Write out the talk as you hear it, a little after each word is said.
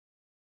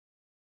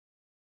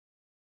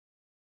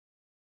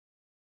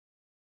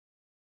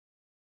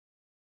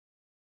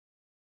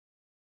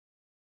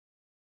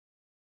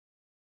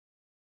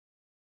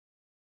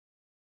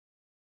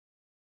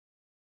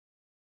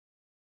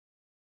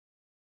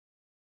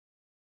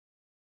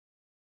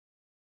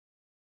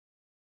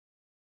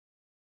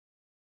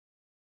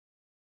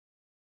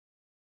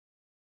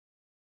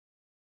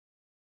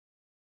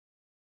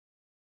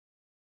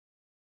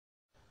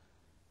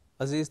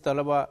अजीज़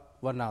तलबा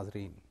व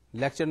नाजरीन,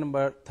 लेक्चर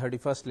नंबर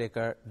 31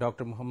 लेकर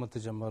डॉक्टर मोहम्मद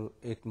तजम्मुल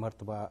एक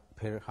मरतबा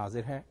फिर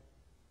हाजिर हैं।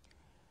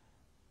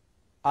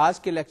 आज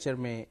के लेक्चर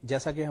में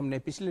जैसा कि हमने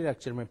पिछले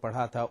लेक्चर में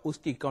पढ़ा था,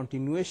 उसकी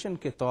कंटिन्यूएशन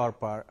के तौर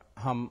पर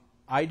हम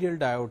आइडियल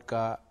डायोड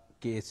का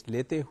केस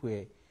लेते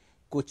हुए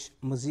कुछ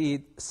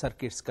मज़ीद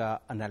सर्किट्स का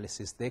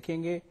एनालिसिस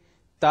देखेंगे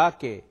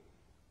ताकि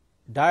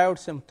डायोड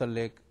से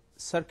मुतल्लिक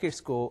सर्किट्स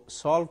को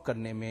सॉल्व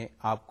करने में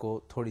आपको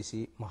थोड़ी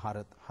सी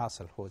महारत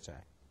हासिल हो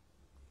जाए।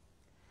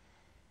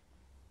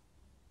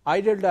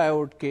 आइडियल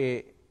डायोड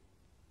के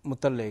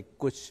मुतल्लिक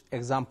कुछ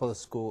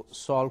एग्जांपल्स को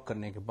सॉल्व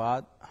करने के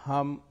बाद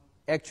हम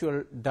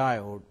एक्चुअल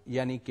डायोड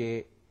यानी कि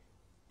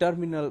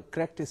terminal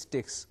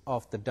characteristics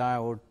of the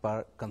diode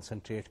पर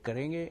कंसंट्रेट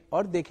करेंगे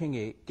और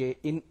देखेंगे कि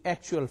इन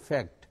एक्चुअल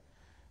फैक्ट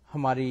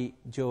हमारी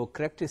जो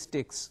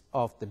कैरेक्टरिस्टिक्स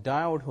ऑफ द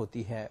डायोड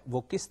होती है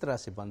वो किस तरह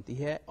से बनती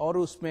है और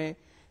उसमें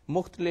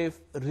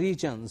मुख्तलिफ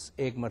रीजन्स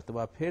एक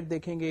मरतबा फिर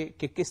देखेंगे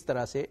कि किस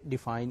तरह से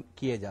डिफाइन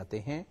किए जाते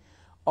हैं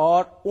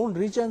और उन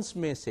रीजन्स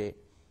में से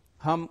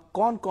हम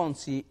कौन कौन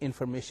सी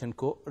इंफॉर्मेशन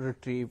को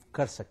रिट्रीव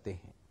कर सकते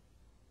हैं।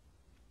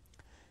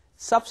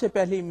 सबसे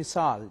पहली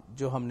मिसाल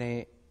जो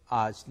हमने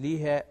आज ली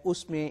है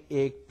उसमें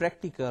एक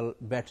प्रैक्टिकल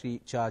बैटरी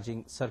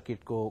चार्जिंग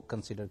सर्किट को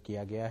कंसिडर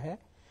किया गया है,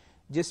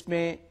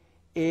 जिसमें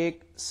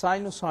एक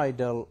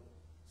साइनोसॉइडल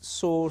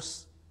सोर्स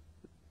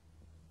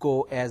को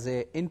एज ए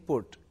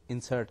इनपुट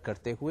इंसर्ट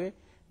करते हुए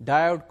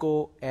डायोड को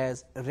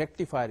एज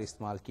रेक्टिफायर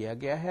इस्तेमाल किया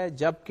गया है,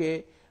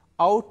 जबकि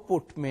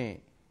आउटपुट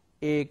में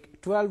एक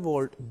 12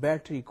 वोल्ट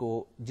बैटरी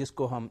को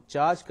जिसको हम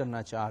चार्ज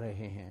करना चाह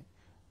रहे हैं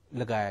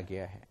लगाया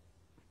गया है।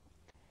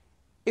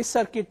 इस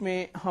सर्किट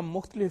में हम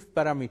मुख्तलिफ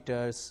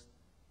पैरामीटर्स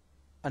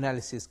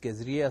एनालिसिस के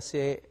जरिए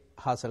से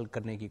हासिल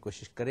करने की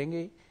कोशिश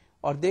करेंगे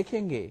और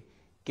देखेंगे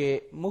कि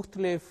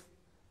मुख्तलिफ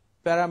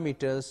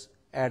parameters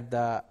at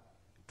the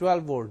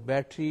 12 volt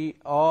battery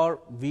और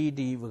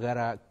VD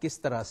वगैरह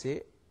किस तरह से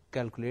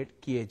कैलकुलेट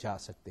किए जा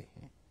सकते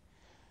हैं।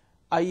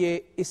 आइए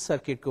इस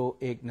सर्किट को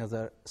एक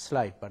नज़र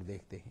स्लाइड पर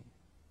देखते हैं।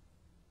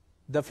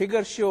 The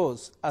figure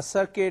shows a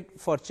circuit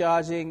for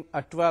charging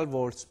a 12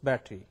 volts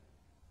battery.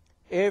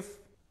 If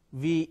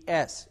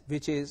Vs,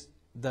 which is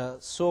the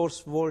source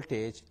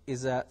voltage,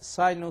 is a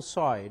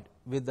sinusoid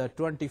with a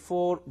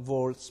 24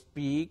 volts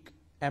peak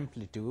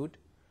amplitude,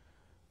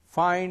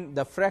 find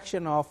the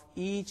fraction of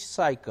each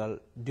cycle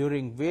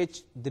during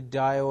which the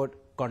diode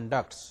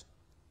conducts.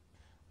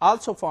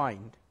 Also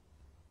find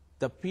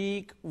the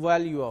peak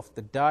value of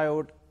the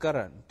diode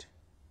current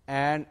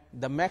and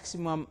the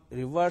maximum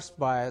reverse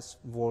bias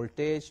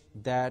voltage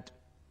that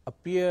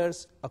appears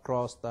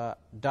across the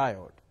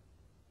diode.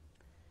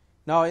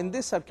 Now in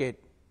this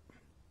circuit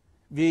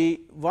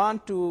we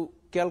want to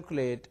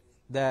calculate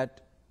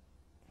that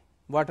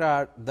what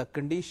are the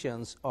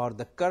conditions or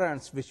the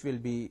currents which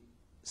will be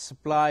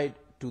supplied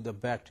to the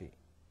battery.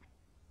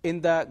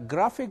 In the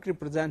graphic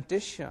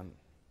representation,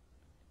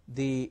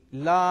 the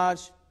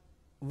large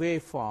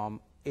waveform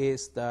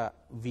is the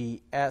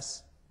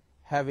Vs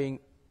having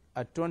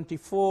a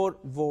 24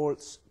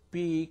 volts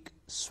peak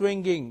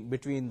swinging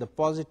between the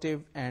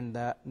positive and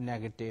the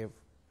negative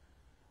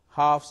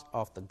halves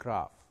of the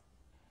graph,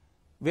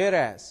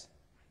 whereas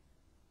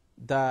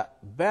the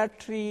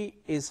battery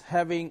is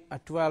having a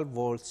 12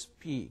 volts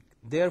peak.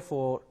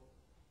 Therefore,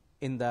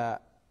 in the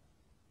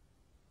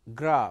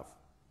graph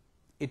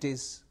it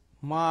is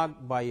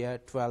marked by a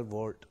 12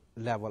 volt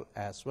level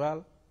as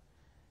well.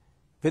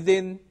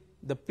 Within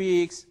the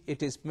peaks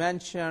it is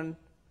mentioned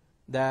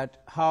that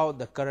how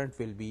the current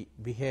will be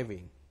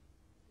behaving.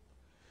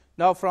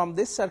 Now from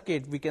this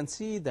circuit we can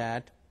see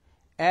that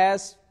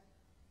as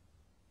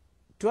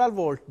 12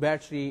 volt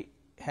battery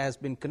has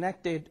been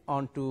connected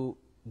onto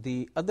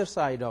the other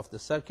side of the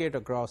circuit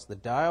across the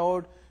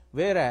diode,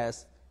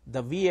 whereas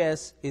the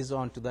Vs is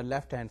onto the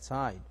left hand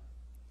side.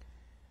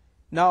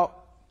 Now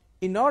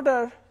in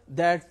order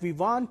that we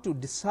want to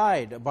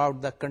decide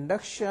about the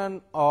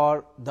conduction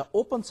or the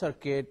open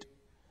circuit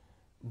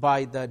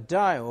by the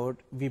diode,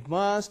 we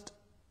must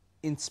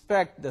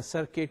inspect the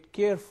circuit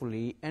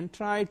carefully and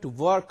try to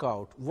work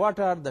out what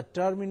are the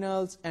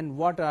terminals and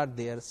what are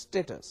their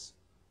status.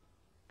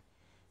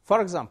 For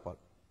example,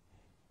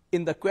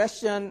 in the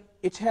question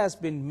it has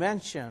been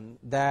mentioned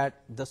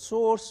that the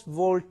source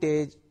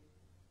voltage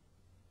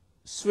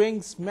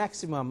swings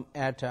maximum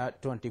at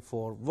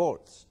 24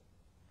 volts.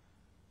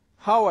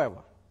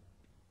 However,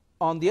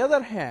 on the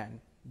other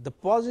hand, the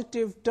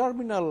positive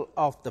terminal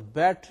of the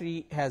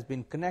battery has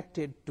been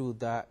connected to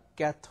the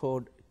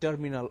cathode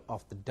terminal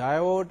of the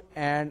diode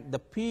and the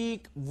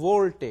peak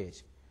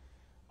voltage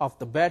of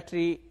the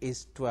battery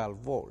is 12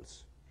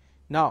 volts.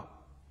 Now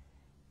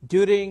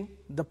during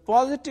the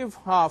positive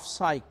half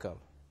cycle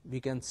we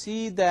can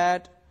see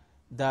that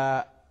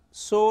the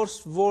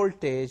source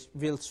voltage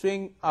will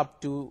swing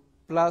up to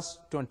plus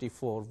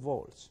 24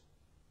 volts.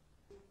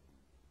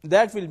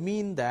 That will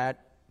mean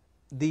that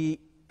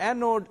the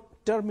anode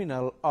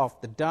terminal of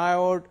the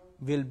diode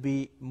will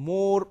be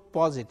more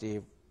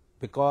positive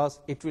because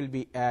it will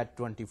be at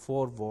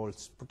 24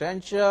 volts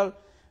potential,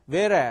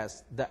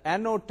 whereas the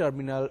anode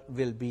terminal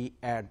will be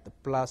at the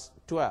plus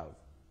 12.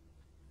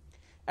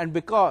 And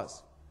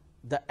because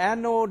the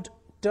anode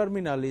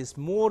terminal is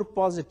more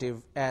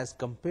positive as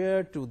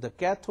compared to the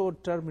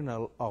cathode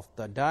terminal of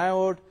the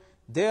diode,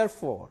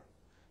 therefore,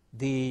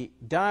 the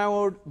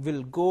diode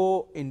will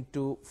go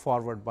into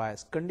forward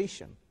bias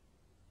condition.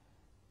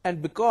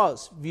 And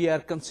because we are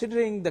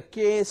considering the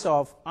case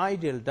of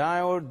ideal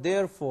diode,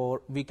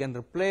 therefore, we can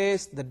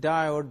replace the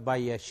diode by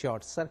a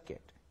short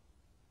circuit.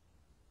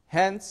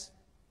 Hence,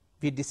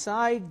 we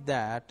decide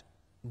that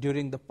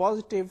during the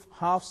positive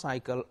half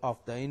cycle of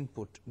the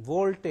input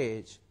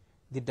voltage,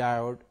 the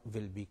diode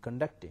will be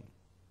conducting.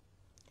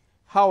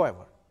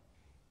 However,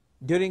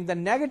 during the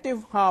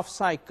negative half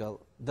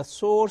cycle, the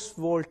source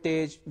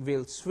voltage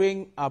will swing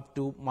up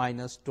to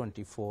minus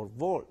 24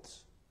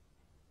 volts.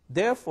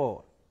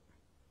 Therefore,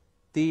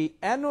 the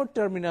anode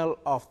terminal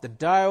of the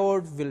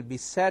diode will be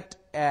set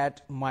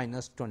at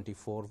minus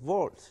 24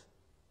 volts,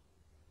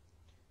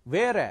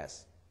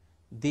 whereas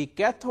the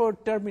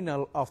cathode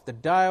terminal of the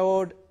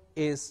diode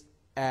is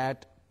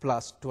at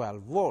plus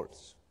 12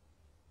 volts.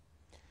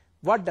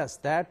 What does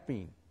that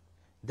mean?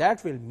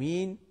 That will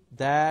mean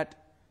that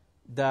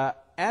the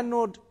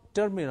anode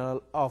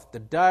terminal of the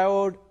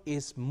diode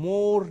is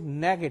more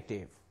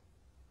negative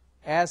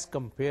as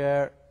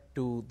compared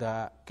to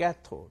the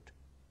cathode.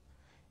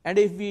 And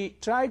if we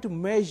try to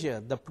measure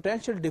the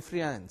potential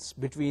difference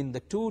between the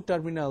two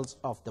terminals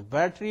of the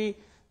battery,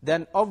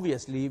 then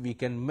obviously we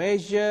can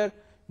measure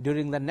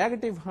during the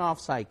negative half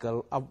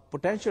cycle a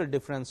potential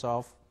difference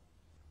of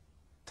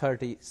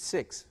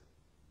 36.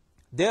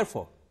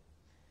 Therefore,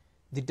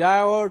 the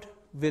diode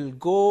will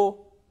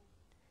go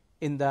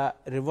in the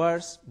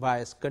reverse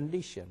bias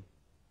condition.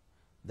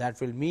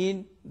 That will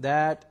mean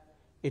that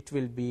it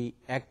will be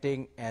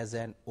acting as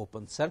an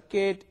open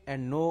circuit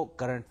and no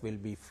current will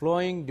be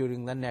flowing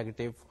during the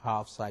negative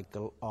half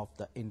cycle of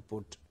the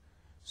input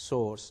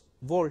source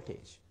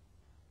voltage.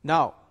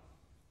 Now,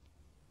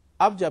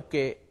 अब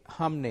जबकि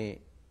हमने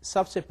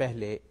सबसे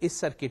पहले इस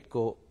circuit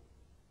को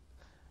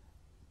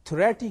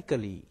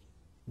theoretically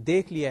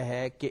देख लिया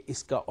है कि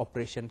इसका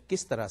ऑपरेशन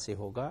किस तरह से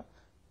होगा,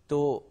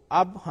 तो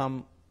अब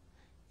हम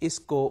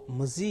इसको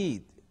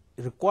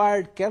मजीद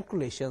रिक्वायर्ड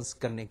कैलकुलेशंस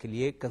करने के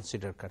लिए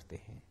कंसिडर करते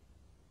हैं.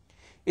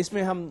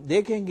 इसमें हम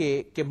देखेंगे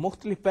कि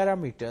मुख्तलिफ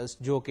पैरामीटर्स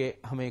जो कि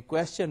हमें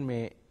क्वेश्चन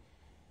में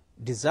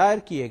डिज़ायर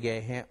किए गए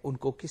हैं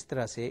उनको किस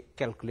तरह से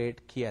कैलकुलेट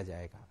किया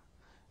जाएगा.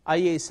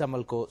 आइए इस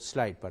अमल को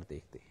स्लाइड पर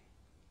देखते हैं.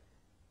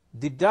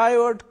 The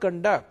diode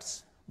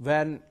conducts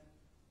when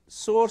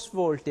source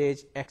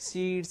voltage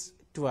exceeds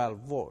 12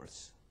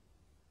 volts,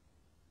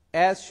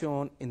 as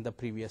shown in the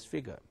previous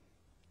figure.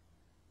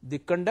 The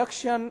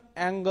conduction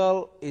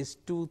angle is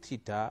 2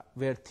 theta,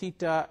 where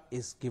theta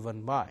is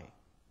given by.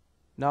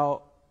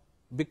 Now,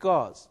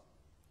 because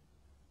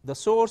the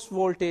source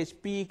voltage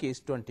peak is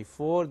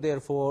 24,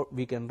 therefore,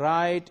 we can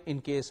write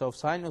in case of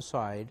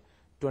sinusoid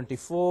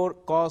 24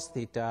 cos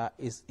theta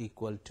is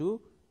equal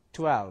to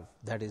 12,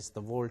 that is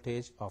the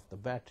voltage of the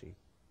battery.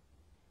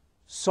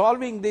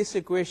 Solving this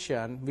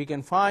equation, we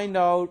can find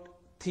out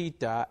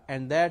theta,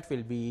 and that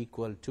will be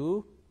equal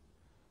to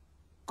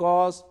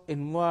cos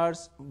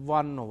inverse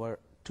 1 over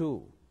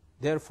 2.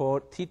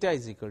 Therefore, theta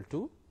is equal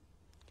to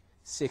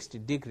 60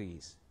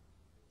 degrees.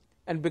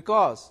 And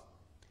because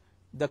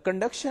the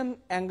conduction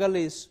angle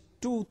is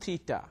 2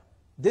 theta,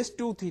 this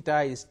 2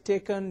 theta is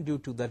taken due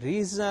to the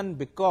reason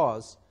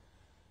because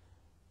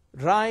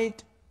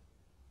right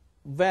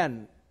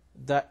when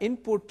the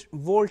input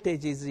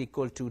voltage is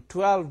equal to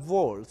 12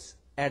 volts,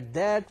 at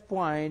that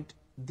point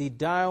the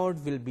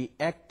diode will be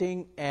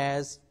acting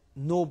as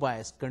no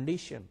bias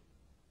condition.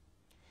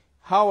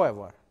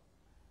 However,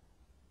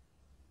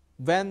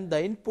 when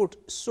the input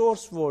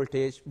source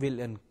voltage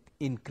will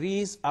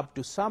increase up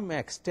to some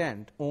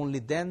extent, only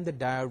then the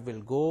diode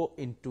will go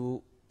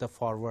into the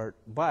forward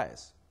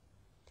bias.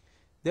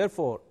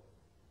 Therefore,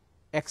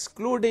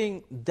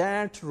 excluding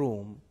that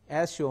room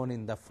as shown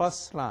in the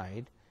first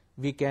slide,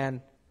 we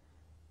can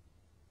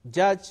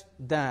judge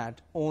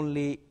that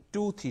only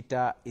 2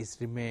 theta is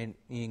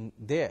remaining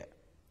there.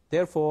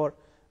 Therefore,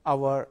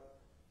 our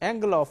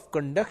angle of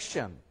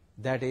conduction,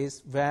 that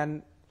is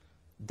when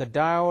the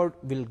diode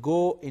will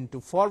go into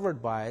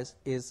forward bias,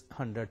 is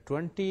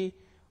 120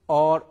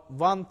 or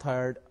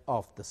 1/3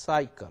 of the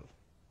cycle.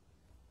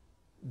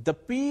 The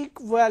peak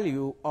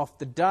value of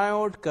the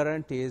diode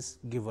current is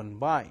given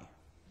by.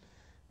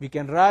 We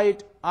can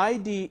write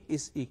ID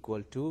is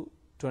equal to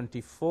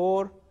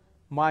 24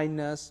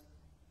 minus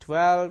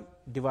 12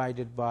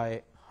 divided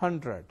by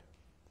 100.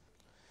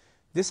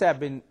 This has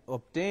been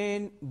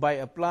obtained by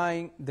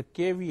applying the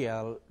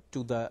KVL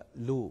to the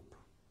loop.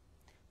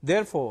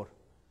 Therefore,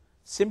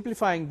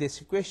 simplifying this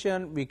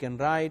equation, we can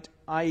write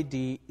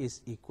ID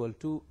is equal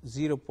to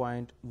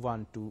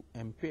 0.12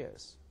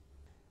 amperes.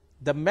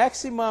 The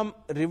maximum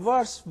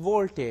reverse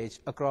voltage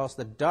across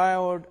the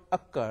diode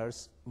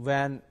occurs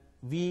when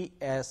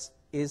Vs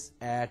is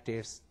at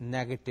its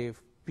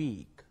negative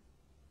peak.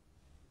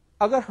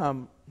 अगर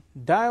हम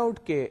diode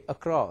के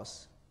across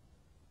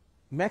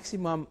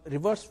maximum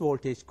reverse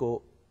voltage को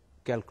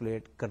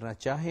calculate करना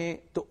चाहें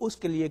तो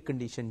उसके लिए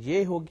condition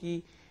ये होगी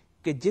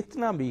कि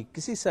जितना भी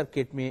किसी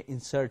सर्किट में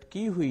इंसर्ट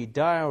की हुई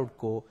डायोड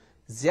को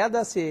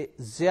ज्यादा से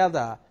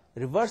ज्यादा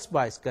रिवर्स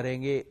बायस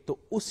करेंगे तो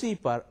उसी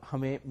पर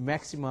हमें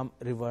मैक्सिमम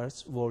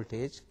रिवर्स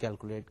वोल्टेज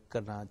कैलकुलेट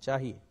करना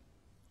चाहिए,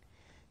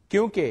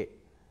 क्योंकि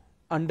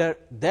under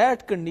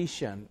that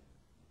condition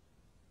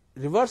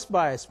reverse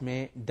bias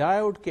में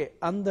डायोड के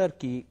अंदर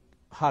की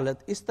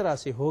हालत इस तरह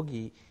से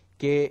होगी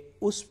कि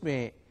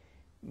उसमें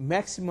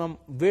maximum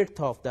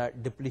width of the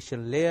depletion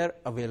layer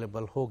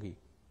available होगी।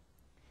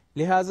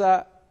 लिहाजा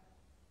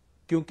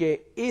क्योंकि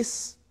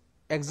इस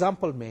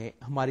एग्जाम्पल में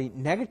हमारी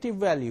नेगेटिव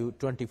वैल्यू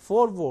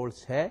 24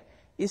 वोल्ट्स है,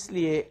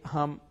 इसलिए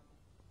हम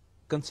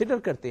कंसिडर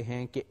करते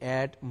हैं कि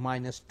एट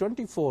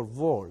 -24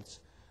 वोल्ट्स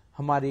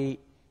हमारी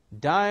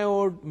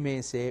डायोड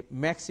में से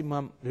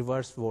मैक्सिमम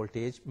रिवर्स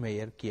वोल्टेज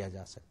मेजर किया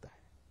जा सकता है।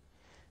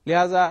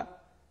 लिहाजा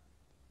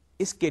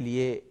इसके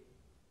लिए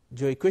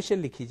जो इक्वेशन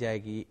लिखी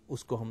जाएगी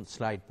उसको हम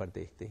स्लाइड पर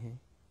देखते हैं।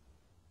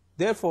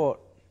 Therefore,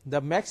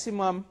 the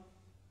maximum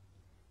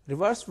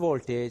reverse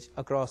voltage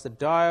across the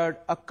diode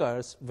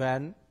occurs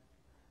when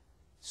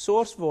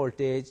source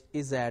voltage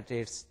is at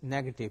its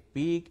negative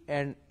peak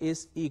and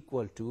is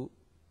equal to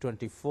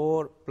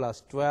 24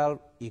 plus 12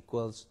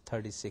 equals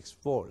 36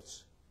 volts.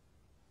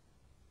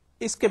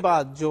 इसके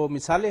बाद जो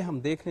मिसालें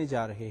हम देखने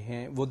जा रहे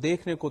हैं वो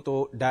देखने को तो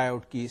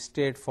डायोड की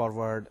स्ट्रेट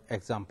फॉरवर्ड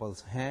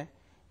एग्जांपल्स हैं,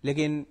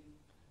 लेकिन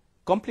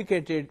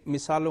कॉम्प्लिकेटेड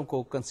मिसालों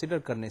को कंसिडर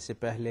करने से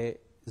पहले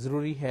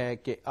ज़रूरी है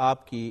कि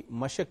आपकी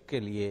मशक के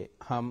लिए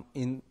हम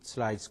इन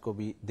स्लाइड्स को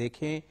भी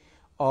देखें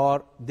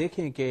और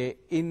देखें कि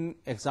इन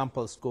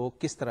एग्जांपल्स को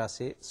किस तरह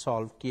से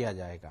सॉल्व किया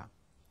जाएगा।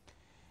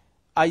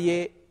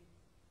 आइए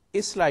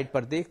इस स्लाइड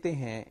पर देखते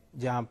हैं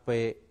जहां पे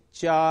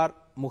 4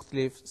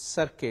 मुख्तलिफ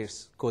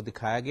सर्किट्स को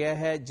दिखाया गया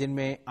है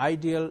जिनमें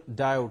आइडियल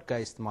डायोड का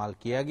इस्तेमाल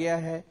किया गया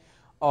है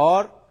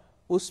और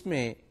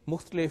उसमें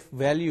मुख्तलिफ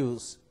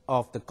values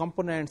of the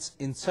components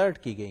insert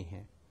की गई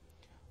हैं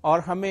और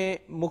हमें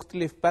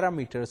मुख्तलिफ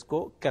पैरामीटर्स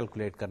को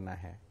कैलकुलेट करना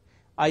है।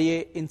 आइए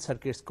इन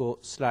सर्किट्स को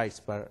स्लाइड्स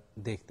पर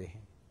देखते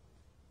हैं।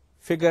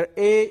 Figure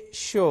A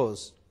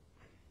shows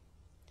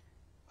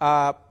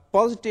a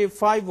positive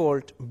 5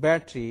 volt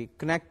battery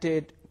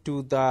connected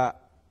to the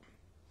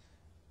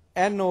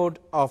anode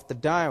of the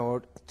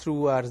diode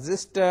through a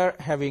resistor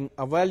having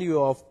a value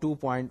of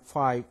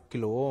 2.5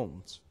 kilo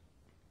ohms.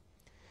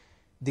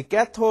 The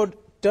cathode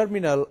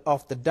terminal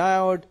of the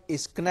diode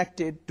is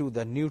connected to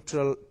the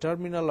neutral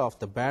terminal of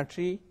the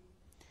battery,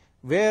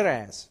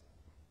 whereas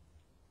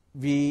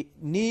we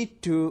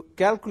need to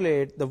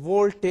calculate the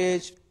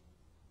voltage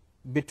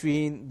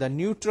between the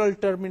neutral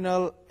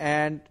terminal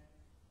and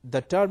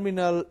the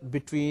terminal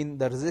between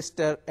the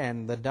resistor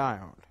and the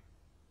diode.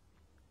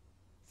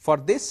 For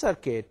this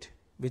circuit,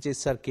 which is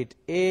circuit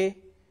A,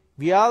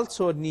 we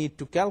also need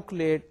to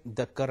calculate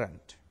the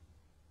current.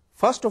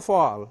 First of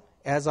all,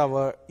 as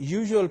our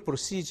usual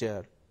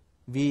procedure,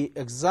 we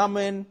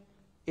examine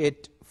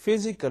it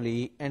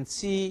physically and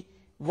see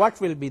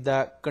what will be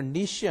the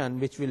condition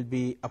which will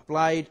be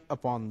applied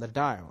upon the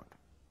diode.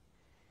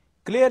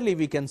 Clearly,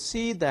 we can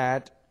see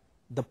that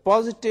the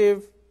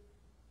positive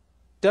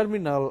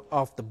terminal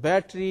of the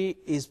battery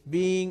is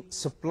being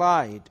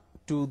supplied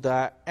to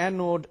the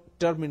anode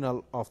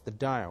terminal of the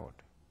diode,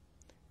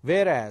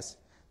 whereas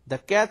the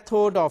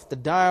cathode of the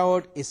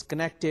diode is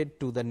connected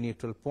to the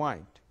neutral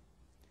point.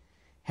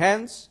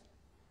 Hence,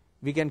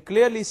 we can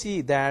clearly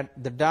see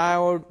that the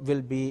diode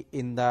will be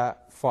in the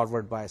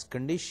forward bias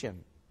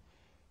condition.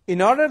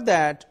 In order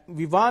that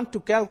we want to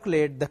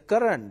calculate the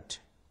current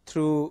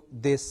through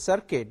this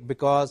circuit,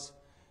 because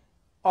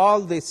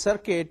all this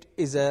circuit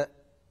is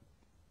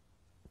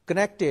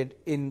connected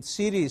in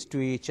series to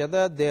each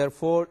other,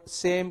 therefore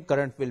same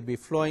current will be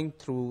flowing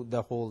through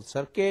the whole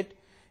circuit.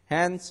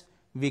 Hence,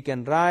 we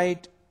can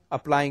write,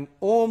 applying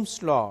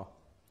Ohm's law,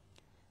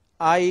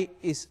 I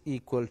is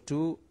equal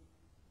to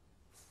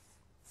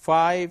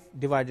 5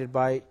 divided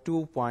by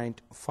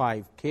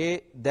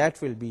 2.5K,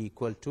 that will be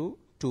equal to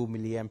 2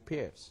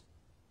 milliamperes.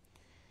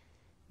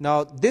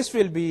 Now, this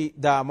will be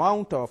the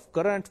amount of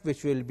current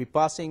which will be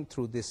passing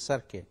through this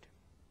circuit.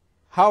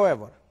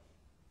 However,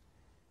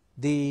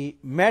 the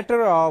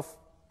matter of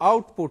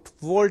output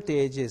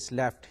voltage is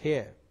left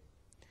here,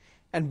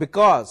 and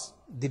because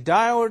the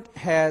diode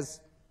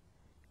has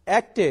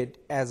acted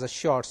as a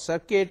short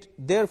circuit,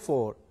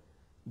 therefore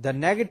the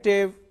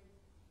negative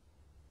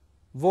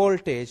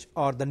voltage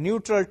or the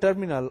neutral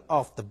terminal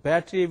of the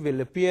battery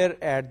will appear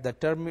at the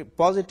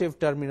positive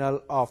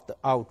terminal of the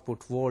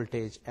output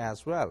voltage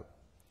as well.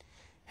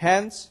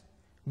 Hence,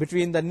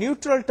 between the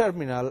neutral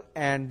terminal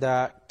and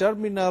the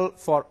terminal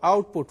for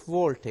output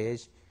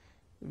voltage,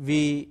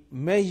 we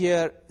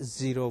measure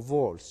 0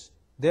 volts.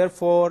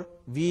 Therefore,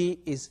 V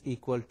is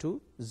equal to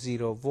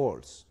 0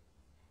 volts.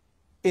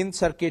 In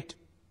circuit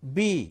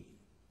B,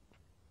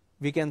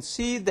 we can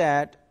see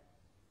that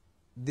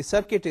the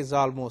circuit is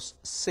almost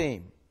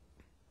same.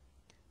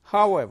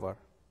 However,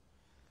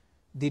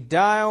 the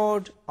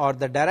diode or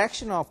the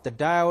direction of the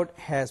diode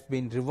has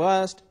been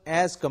reversed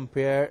as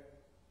compared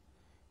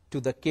to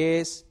the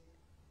case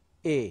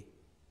A.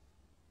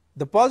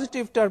 The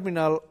positive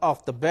terminal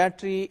of the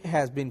battery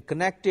has been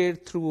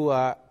connected through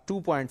a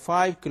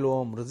 2.5 kilo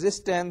ohm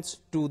resistance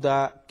to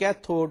the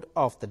cathode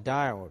of the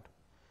diode,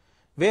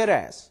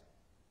 whereas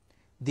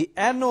the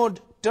anode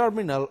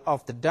terminal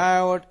of the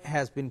diode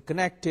has been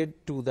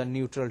connected to the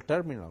neutral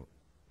terminal.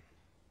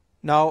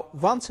 Now,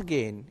 once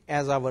again,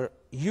 as our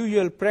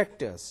usual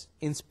practice,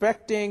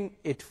 inspecting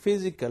it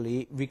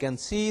physically, we can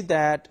see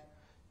that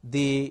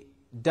the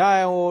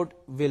diode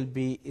will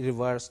be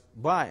reverse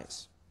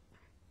biased,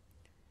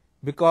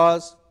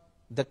 because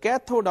the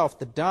cathode of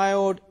the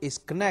diode is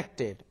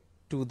connected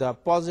to the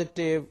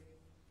positive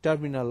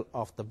terminal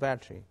of the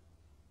battery.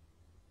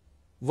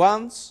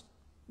 Once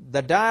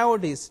the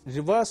diode is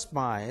reverse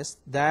biased,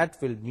 that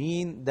will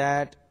mean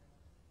that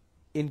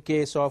in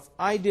case of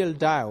ideal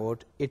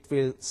diode, it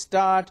will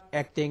start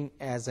acting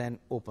as an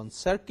open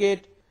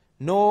circuit.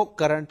 No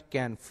current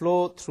can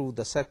flow through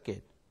the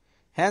circuit.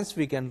 Hence,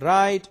 we can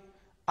write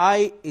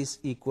I is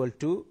equal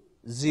to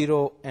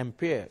 0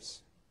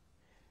 amperes.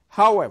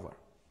 However,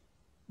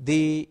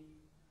 the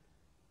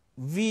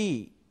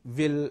V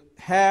will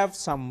have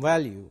some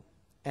value,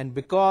 and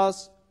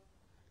because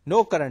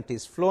no current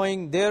is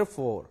flowing,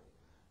 therefore,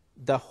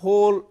 the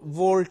whole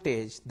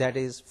voltage, that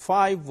is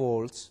 5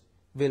 volts,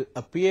 will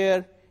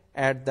appear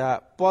at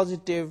the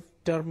positive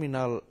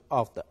terminal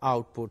of the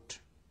output.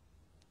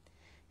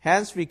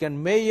 Hence, we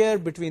can measure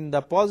between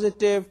the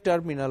positive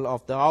terminal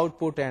of the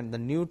output and the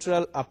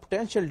neutral a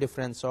potential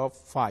difference of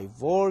 5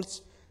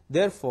 volts.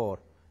 Therefore,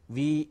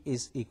 V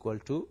is equal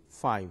to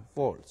 5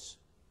 volts.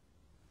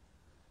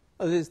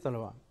 अजीज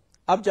तलबा,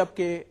 अब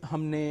जबकि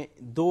हमने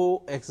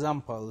दो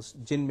examples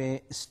जिनमें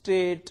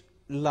straight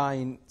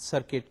line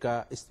circuit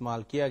का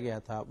इस्तेमाल किया गया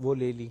था वो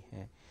ले ली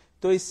हैं,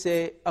 तो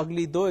इससे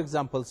अगली दो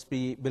एग्जाम्पल्स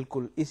भी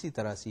बिल्कुल इसी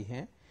तरह सी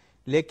हैं,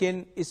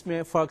 लेकिन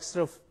इसमें फ़र्क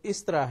सिर्फ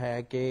इस तरह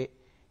है कि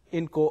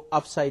इनको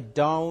अपसाइड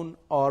डाउन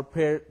और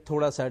फिर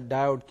थोड़ा सा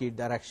डायोड की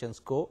डायरेक्शंस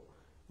को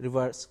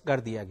रिवर्स कर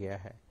दिया गया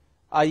है.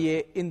 आइए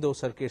इन दो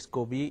सर्किट्स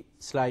को भी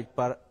स्लाइड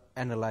पर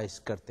एनालाइज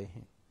करते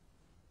हैं.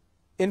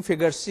 In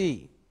figure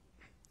C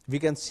we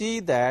can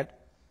see that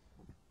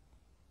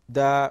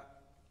the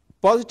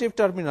positive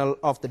terminal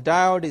of the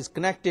diode is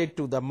connected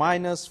to the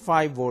minus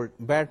 5 volt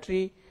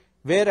battery,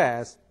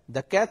 whereas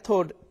the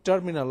cathode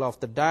terminal of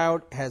the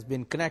diode has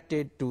been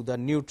connected to the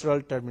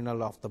neutral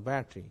terminal of the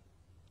battery.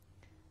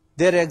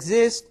 There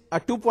exists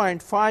a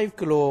 2.5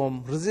 kilo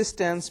ohm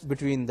resistance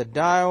between the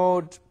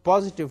diode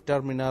positive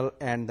terminal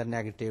and the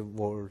negative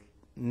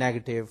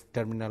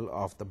terminal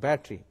of the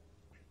battery.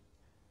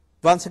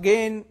 Once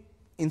again,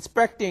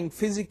 inspecting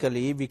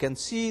physically, we can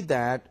see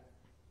that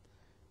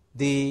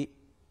the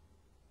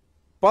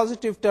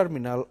positive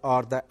terminal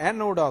or the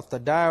anode of the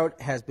diode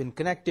has been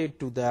connected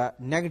to the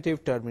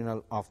negative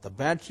terminal of the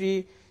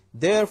battery.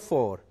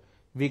 Therefore,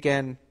 we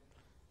can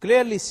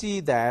clearly see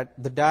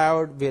that the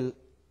diode will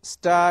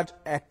start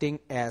acting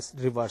as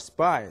reverse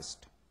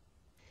biased.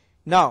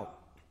 Now,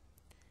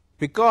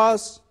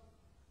 because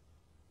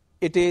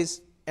it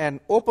is an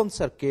open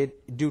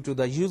circuit due to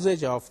the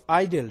usage of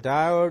ideal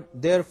diode,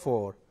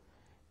 therefore,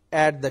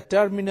 at the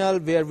terminal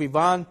where we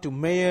want to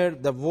measure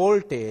the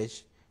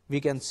voltage, we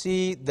can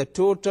see the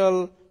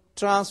total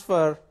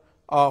transfer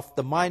of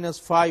the minus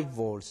 5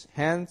 volts.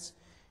 Hence,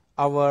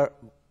 our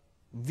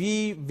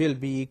V will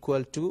be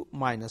equal to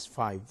minus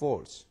 5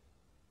 volts.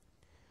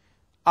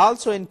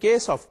 Also, in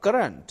case of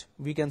current,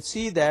 we can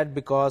see that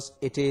because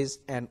it is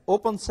an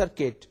open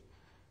circuit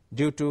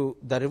due to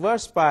the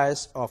reverse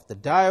bias of the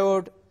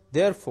diode,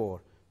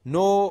 therefore,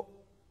 no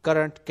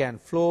current can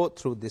flow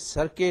through this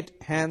circuit.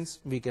 Hence,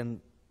 we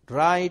can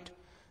write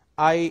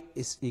I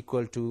is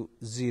equal to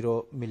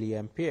 0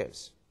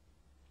 milliamperes.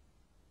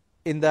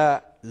 In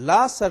the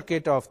last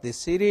circuit of this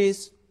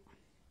series,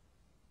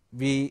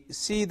 we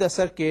see the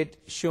circuit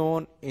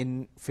shown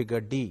in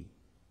figure D.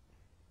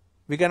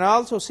 We can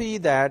also see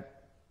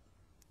that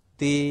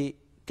the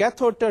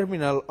cathode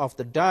terminal of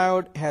the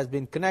diode has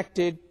been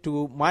connected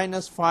to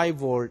minus 5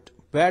 volt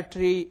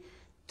battery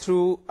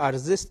through a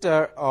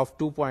resistor of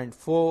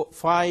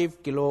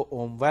 2.45 kilo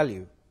ohm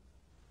value.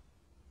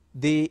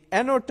 The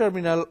anode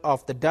terminal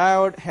of the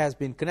diode has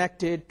been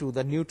connected to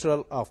the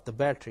neutral of the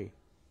battery,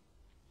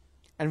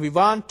 and we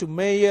want to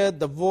measure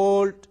the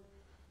volt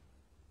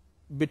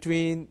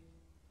between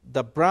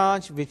the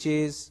branch which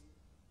is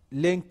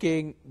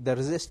linking the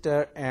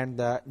resistor and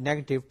the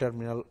negative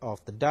terminal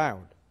of the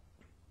diode.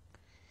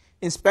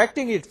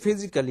 Inspecting it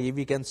physically,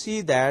 we can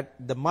see that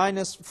the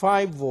minus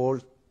 5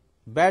 volt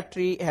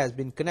battery has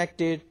been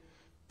connected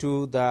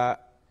to the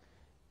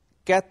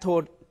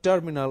cathode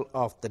terminal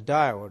of the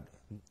diode,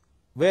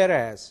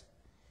 whereas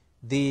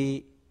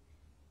the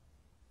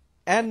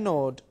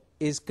anode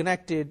is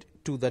connected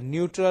to the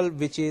neutral,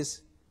 which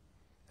is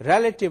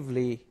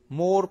relatively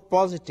more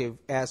positive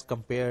as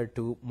compared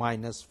to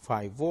minus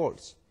 5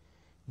 volts.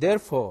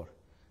 Therefore,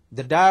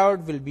 the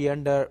diode will be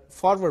under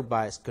forward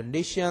bias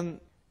condition.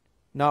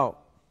 Now,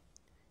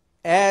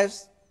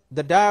 as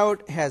the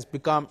diode has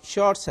become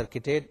short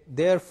circuited,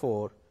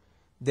 therefore,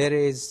 there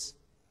is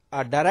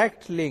a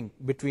direct link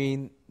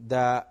between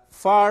the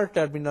far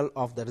terminal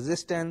of the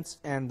resistance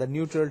and the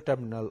neutral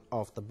terminal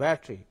of the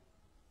battery.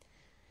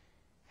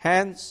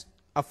 Hence,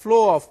 a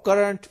flow of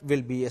current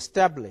will be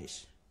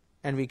established,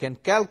 and we can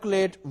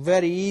calculate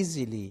very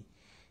easily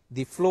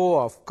the flow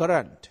of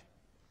current.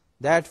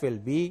 That will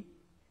be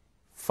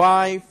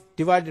 5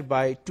 divided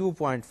by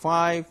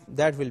 2.5,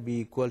 that will be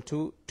equal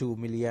to 2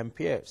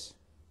 milliamperes.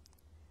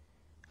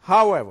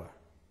 However,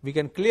 we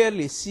can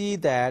clearly see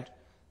that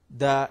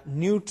the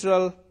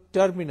neutral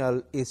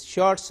terminal is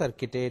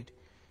short-circuited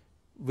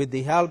with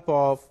the help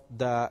of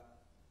the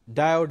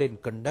diode in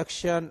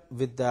conduction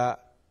with the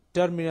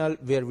terminal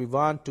where we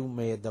want to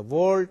measure the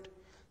volt.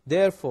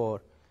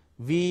 Therefore,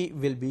 V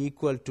will be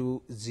equal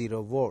to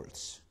 0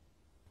 volts.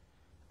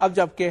 अब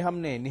जबकि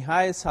हमने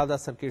निहायत सादा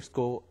circuits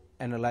को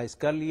analyse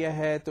कर लिया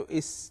है, तो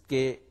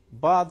इसके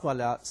बाद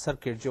वाला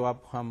सर्किट जो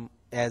अब हम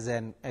एज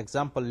एन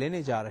एग्जांपल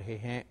लेने जा रहे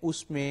हैं,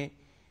 उसमें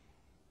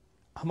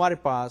हमारे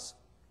पास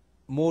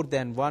मोर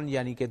देन वन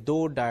यानी कि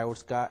 2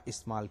 डायोड्स का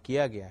इस्तेमाल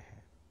किया गया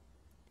है।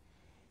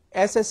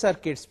 ऐसे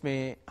सर्किट्स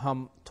में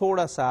हम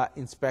थोड़ा सा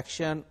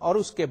इंस्पेक्शन और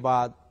उसके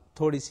बाद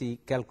थोड़ी सी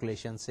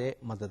कैलकुलेशन से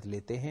मदद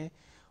लेते हैं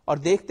और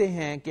देखते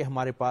हैं कि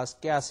हमारे पास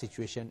क्या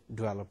सिचुएशन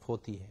डेवलप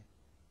होती है।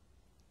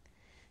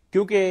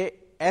 क्योंकि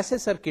ऐसे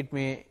सर्किट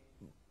में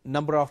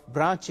नंबर ऑफ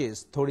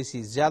ब्रांचेस थोड़ी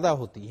सी ज्यादा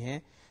होती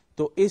हैं,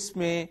 तो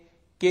इसमें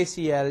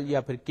KCL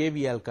या फिर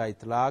KVL का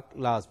इतलाक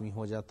लाजमी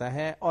हो जाता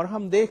है और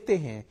हम देखते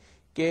हैं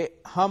कि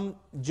हम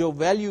जो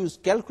वैल्यूज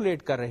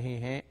कैलकुलेट कर रहे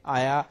हैं,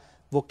 आया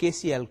वो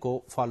KCL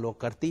को फॉलो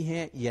करती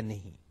हैं या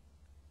नहीं।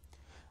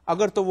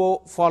 अगर तो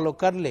वो फॉलो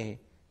कर लें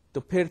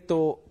तो फिर तो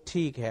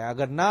ठीक है,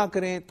 अगर ना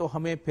करें तो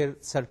हमें फिर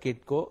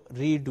सर्किट को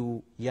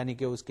रीडू यानी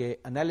कि उसके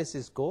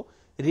एनालिसिस को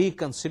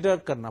रिकंसिडर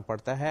करना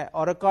पड़ता है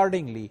और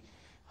अकॉर्डिंगली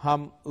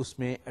हम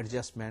उसमें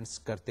एडजस्टमेंट्स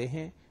करते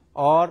हैं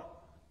और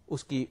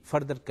उसकी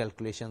फर्दर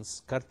कैलकुलेशंस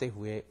करते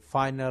हुए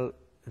फाइनल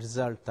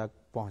रिजल्ट तक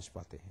पहुंच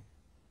पाते हैं।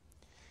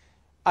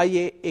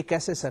 आइए एक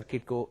ऐसे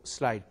सर्किट को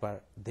स्लाइड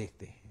पर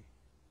देखते हैं।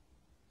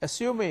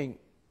 Assuming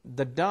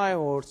the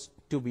diodes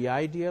to be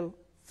ideal,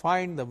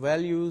 find the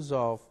values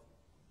of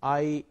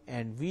I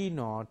and V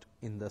naught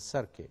in the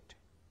circuit.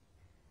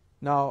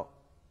 Now,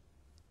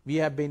 we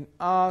have been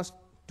asked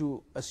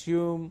to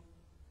assume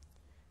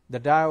the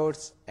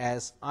diodes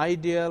as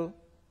ideal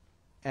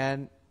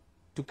and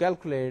to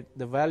calculate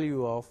the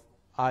value of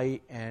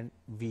I and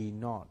V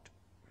naught.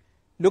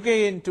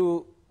 Looking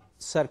into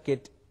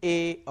circuit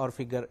A or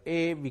figure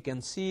A, we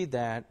can see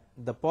that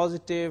the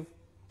positive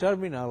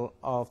terminal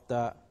of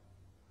the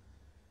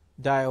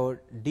diode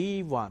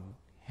D1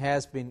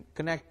 has been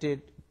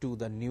connected to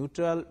the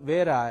neutral,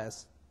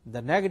 whereas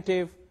the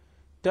negative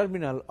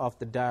terminal of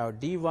the diode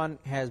D1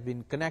 has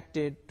been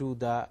connected to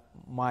the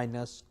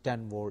minus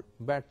 10 volt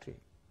battery.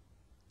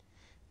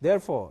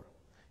 Therefore,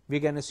 we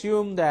can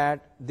assume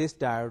that this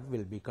diode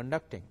will be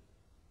conducting.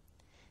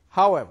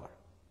 However,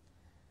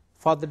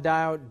 for the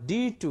diode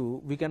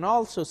D2, we can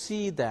also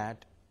see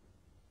that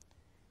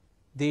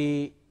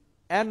the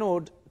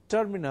anode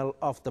terminal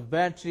of the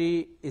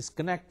battery is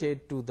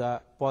connected to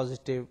the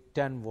positive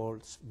 10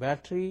 volts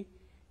battery,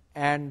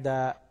 and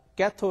the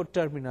cathode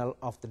terminal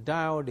of the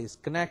diode is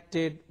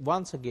connected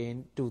once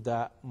again to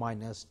the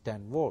minus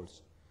 10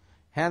 volts.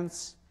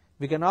 Hence,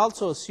 we can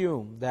also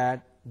assume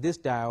that this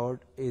diode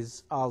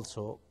is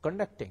also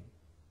conducting.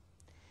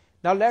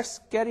 Now, let's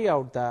carry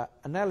out the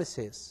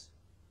analysis.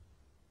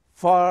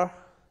 For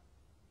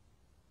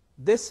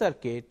this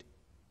circuit,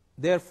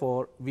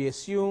 therefore, we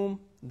assume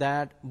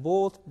that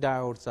both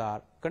diodes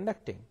are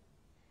conducting.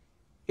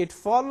 It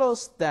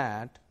follows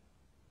that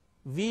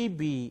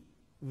VB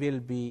will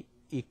be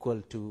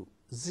equal to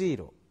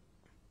 0,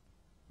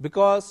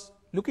 because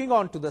looking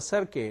on to the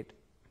circuit,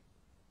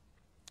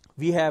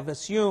 we have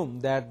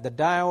assumed that the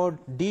diode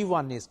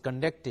D1 is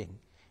conducting,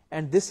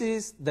 and this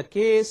is the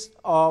case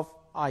of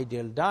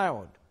ideal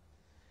diode.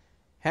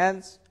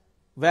 Hence,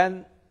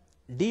 when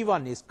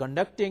D1 is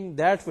conducting,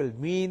 that will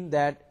mean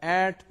that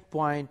at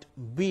point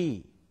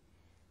B,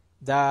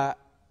 the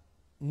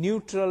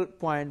neutral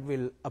point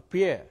will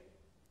appear.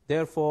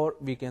 Therefore,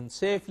 we can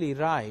safely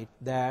write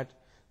that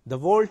the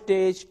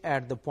voltage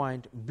at the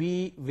point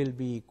B will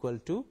be equal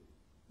to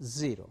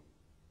 0.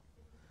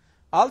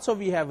 Also,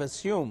 we have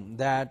assumed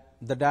that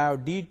the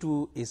diode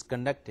D2 is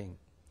conducting.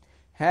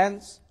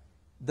 Hence,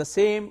 the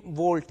same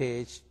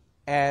voltage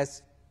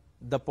as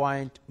the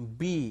point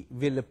B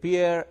will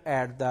appear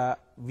at the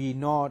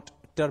V0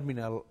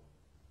 terminal.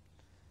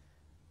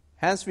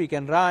 Hence, we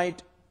can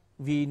write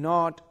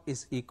V0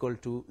 is equal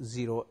to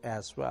 0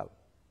 as well.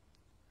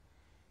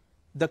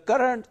 The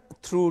current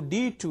through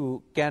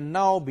D2 can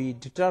now be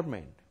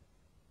determined.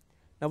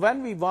 Now,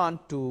 when we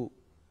want to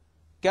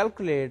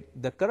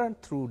calculate the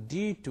current through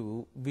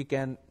D2, we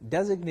can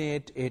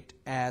designate it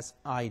as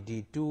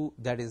ID2,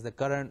 that is the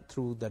current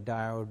through the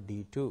diode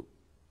D2.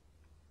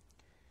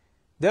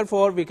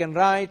 Therefore, we can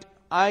write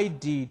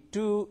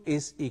ID2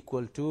 is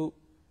equal to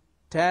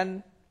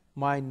 10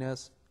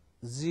 minus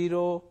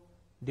 0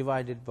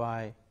 divided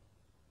by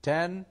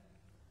 10,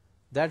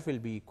 that will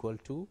be equal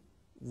to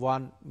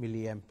 1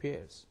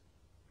 milliamperes.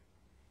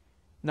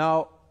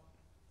 Now,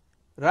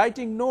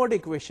 writing node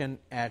equation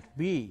at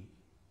B,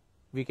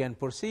 we can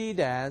proceed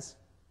as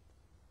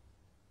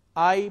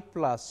I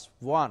plus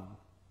 1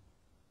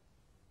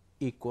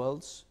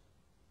 equals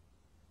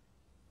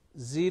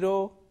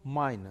 0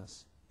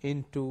 minus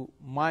into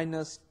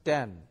minus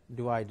 10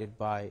 divided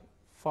by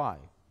 5.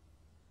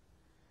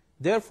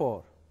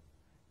 Therefore,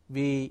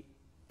 we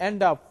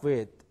end up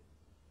with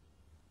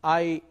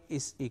I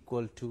is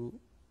equal to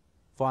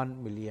 1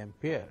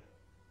 milliampere.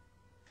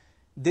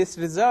 This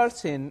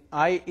results in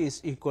I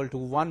is equal to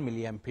 1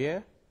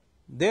 milliampere.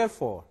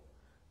 Therefore,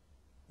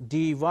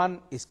 D1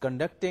 is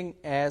conducting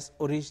as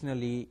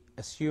originally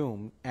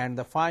assumed, and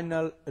the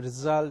final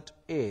result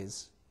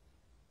is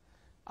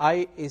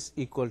I is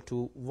equal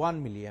to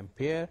 1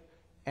 milliampere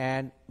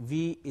and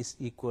V is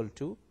equal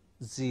to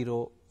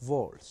 0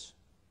 volts.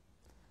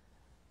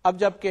 अब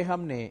जबकि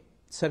हमने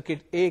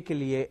circuit ए के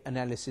लिए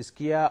analysis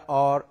किया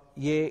और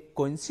ये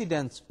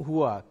coincidence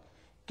हुआ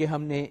कि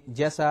हमने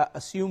जैसा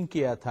अस्यूम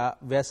किया था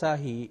वैसा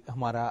ही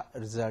हमारा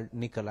रिजल्ट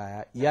निकल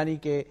आया, यानी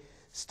कि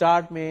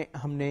स्टार्ट में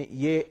हमने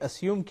ये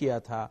अस्यूम किया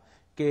था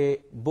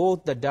कि both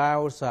the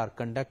diodes are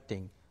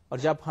conducting, और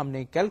जब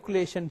हमने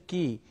कैलकुलेशन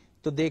की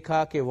तो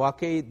देखा कि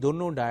वाकई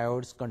दोनों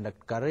डायोड्स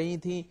कंडक्ट कर रही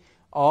थी,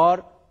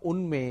 और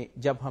उनमें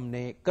जब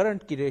हमने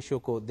करंट की रेशियो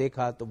को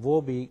देखा तो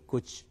वो भी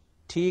कुछ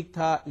ठीक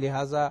था,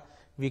 लिहाजा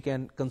we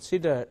can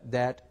consider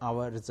that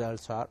our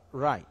results are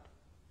right.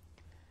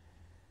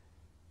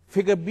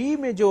 Figure B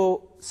में जो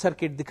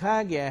सर्किट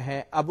दिखाया गया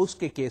है, अब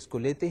उसके केस को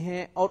लेते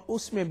हैं और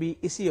उसमें भी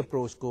इसी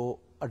अप्रोच को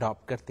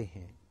अडॉप्ट करते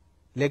हैं,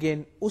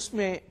 लेकिन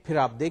उसमें फिर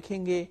आप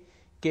देखेंगे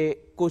कि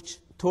कुछ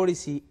थोड़ी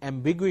सी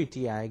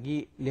एम्बिग्विटी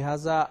आएगी,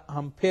 लिहाजा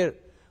हम फिर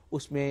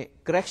उसमें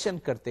करेक्शन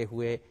करते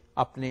हुए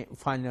अपने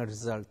फाइनल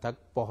रिजल्ट तक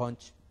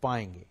पहुंच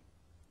पाएंगे.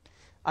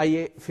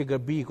 आइए फिगर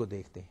बी को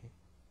देखते हैं.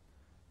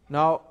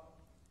 Now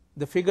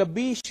the figure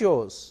B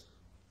shows,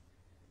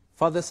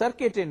 for the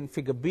circuit in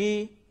figure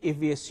B, if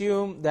we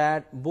assume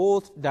that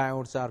both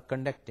diodes are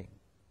conducting.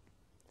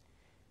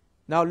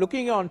 Now,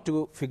 looking on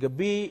to figure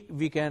B,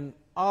 we can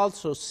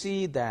also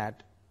see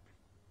that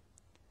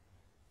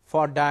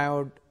for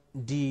diode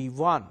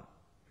D1,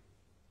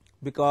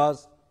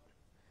 because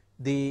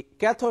the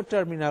cathode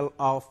terminal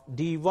of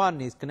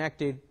D1 is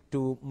connected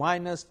to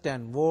minus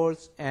 10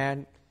 volts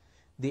and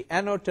the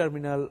anode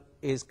terminal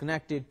is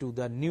connected to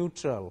the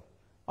neutral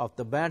of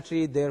the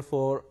battery,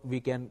 therefore we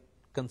can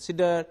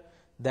consider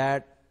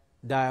that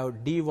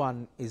diode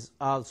D1 is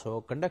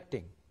also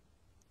conducting.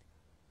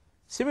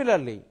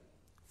 Similarly,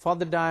 for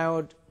the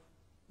diode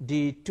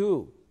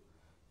D2,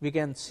 we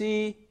can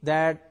see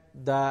that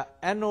the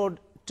anode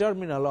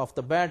terminal of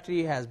the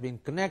battery has been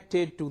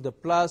connected to the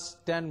plus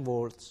 10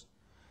 volts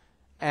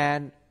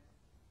and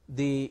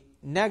the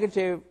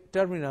negative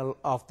terminal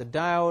of the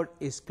diode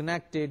is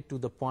connected to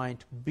the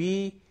point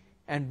B,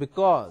 and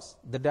because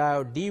the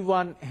diode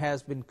D1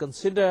 has been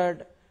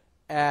considered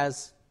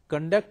as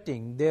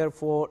conducting,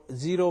 therefore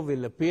 0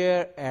 will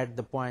appear at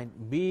the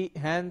point B.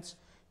 Hence,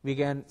 we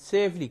can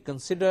safely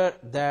consider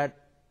that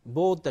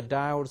both the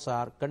diodes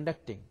are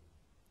conducting.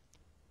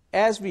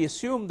 As we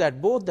assume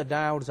that both the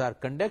diodes are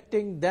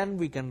conducting, then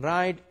we can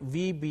write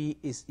VB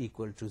is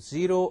equal to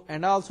 0,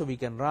 and also we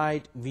can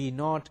write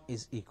V0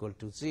 is equal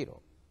to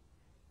 0.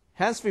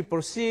 Hence, we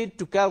proceed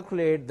to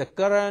calculate the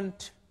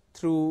current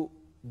through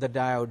the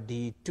diode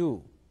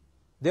D2.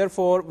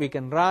 Therefore, we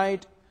can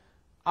write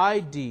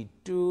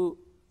ID2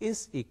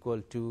 is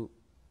equal to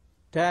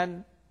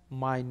 10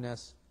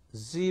 minus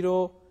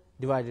 0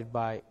 divided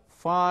by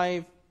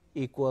 5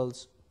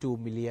 equals 2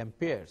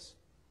 milliamperes.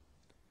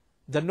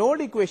 The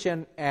node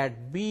equation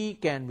at B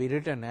can be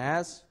written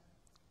as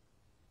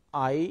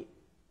I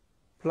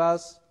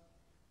plus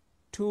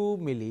 2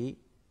 milli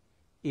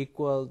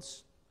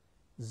equals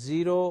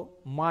 0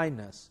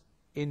 minus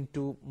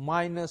into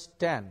minus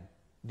 10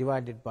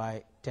 divided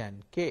by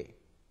 10K.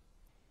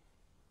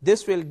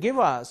 This will give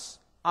us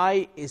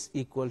I is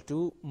equal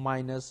to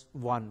minus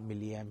 1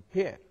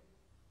 milliampere.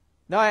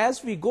 Now,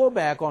 as we go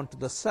back onto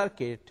the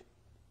circuit,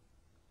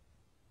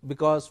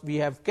 because we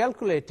have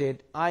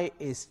calculated I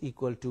is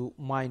equal to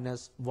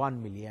minus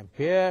 1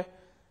 milliampere,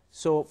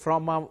 so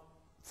from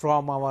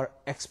our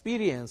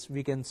experience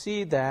we can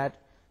see that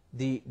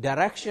the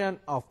direction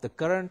of the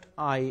current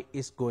I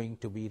is going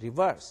to be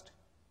reversed.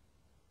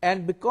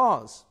 And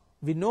because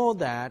we know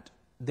that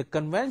the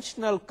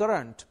conventional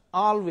current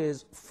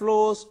always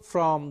flows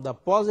from the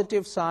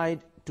positive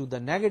side to the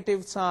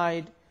negative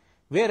side,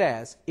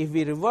 whereas if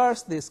we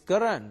reverse this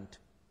current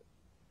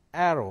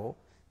arrow,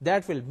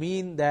 that will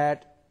mean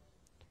that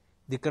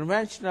the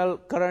conventional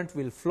current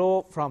will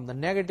flow from the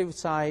negative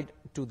side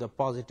to the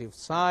positive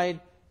side.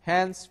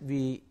 Hence,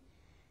 we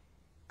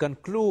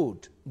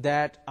conclude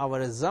that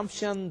our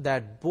assumption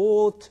that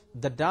both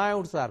the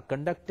diodes are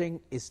conducting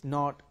is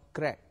not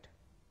correct.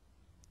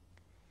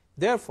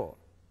 Therefore,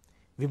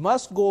 we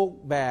must go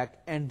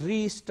back and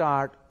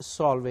restart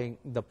solving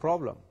the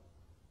problem.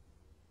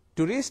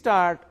 To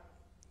restart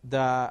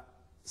the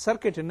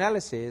circuit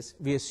analysis,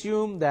 we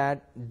assume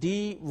that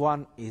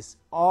D1 is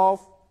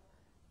off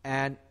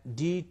and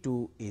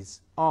D2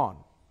 is on.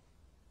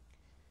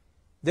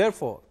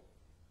 Therefore,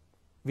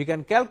 we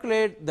can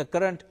calculate the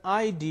current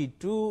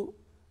ID2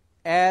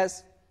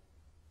 as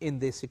in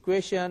this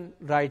equation,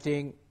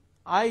 writing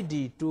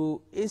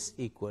ID2 is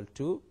equal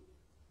to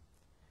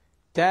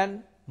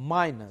 10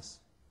 minus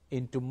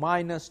into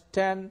minus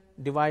 10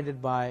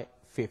 divided by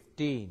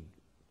 15.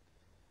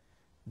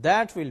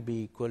 That will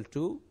be equal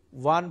to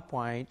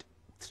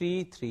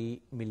 1.33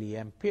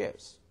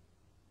 milliamperes.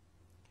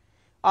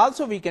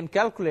 Also, we can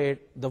calculate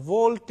the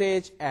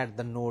voltage at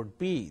the node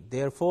B.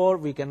 Therefore,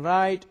 we can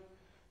write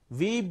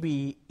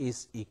VB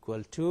is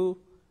equal to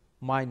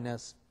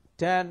minus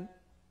 10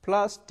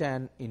 plus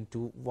 10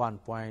 into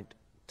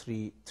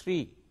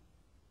 1.33.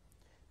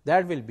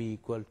 That will be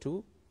equal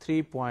to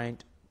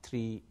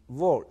 3.3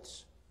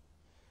 volts.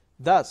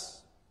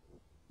 Thus,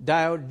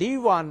 diode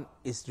D1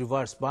 is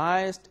reverse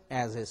biased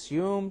as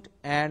assumed,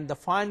 and the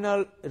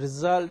final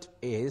result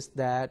is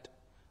that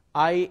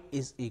I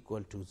is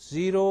equal to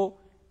 0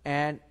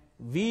 and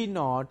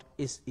V0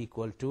 is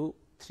equal to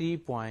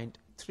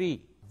 3.3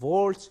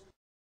 volts,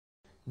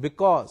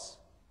 because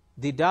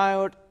the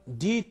diode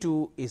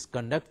D2 is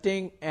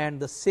conducting and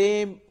the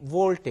same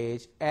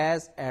voltage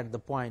as at the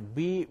point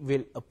B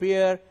will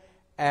appear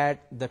at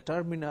the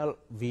terminal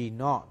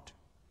V0.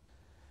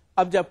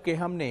 اب جب کہ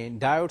ہم نے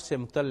diode سے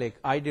متعلق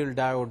ideal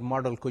diode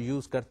model کو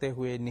use کرتے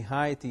ہوئے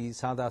نہایت ہی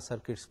سادہ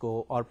سرکٹس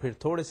کو اور پھر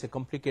تھوڑے سے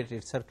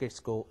کمپلیکیٹڈ سرکٹس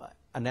کو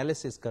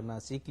انالیسس کرنا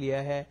سیکھ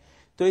لیا ہے،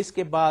 تو اس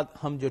کے بعد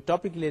ہم جو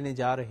ٹاپک لینے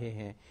جا رہے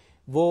ہیں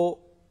وہ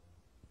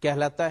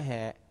کہلاتا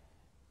ہے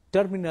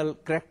terminal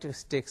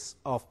characteristics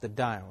of the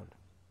diode.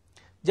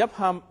 جب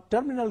ہم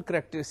terminal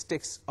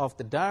characteristics of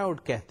the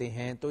diode کہتے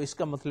ہیں تو اس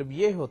کا مطلب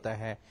یہ ہوتا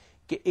ہے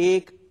کہ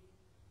ایک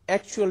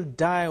ایکچوئل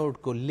ڈائیوڈ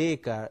کو لے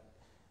کر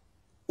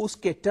اس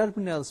کے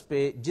ٹرمینلز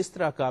پہ جس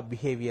طرح کا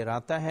بیہیویئر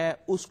آتا ہے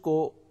اس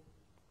کو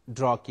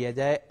ڈرا کیا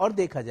جائے اور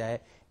دیکھا جائے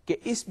کہ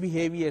اس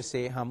بیہیویئر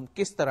سے ہم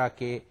کس طرح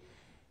کے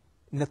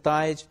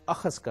نتائج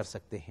اخذ کر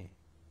سکتے ہیں.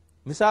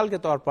 مثال کے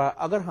طور پر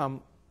اگر ہم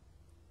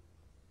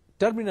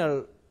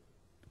terminal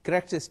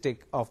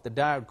characteristic of the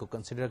diode کو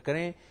کنسیڈر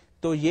کریں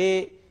تو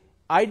یہ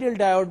آئیڈیل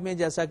ڈائیوڈ میں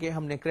جیسا کہ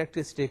ہم نے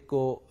کریکٹرسٹک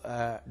کو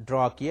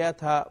ڈرا کیا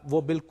تھا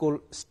وہ بالکل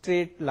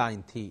اسٹریٹ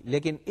لائن تھی،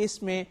 لیکن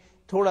اس میں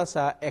تھوڑا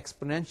سا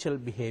ایکسپونینشیل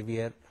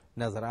بیہیویئر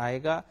نظر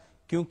آئے گا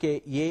کیونکہ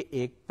یہ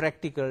ایک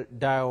پریکٹیکل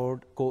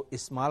ڈائیوڈ کو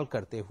استعمال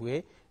کرتے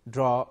ہوئے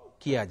ڈرا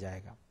کیا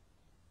جائے گا.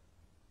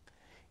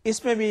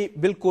 اس میں بھی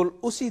بالکل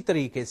اسی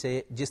طریقے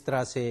سے جس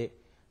طرح سے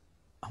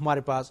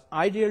ہمارے پاس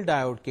آئیڈیل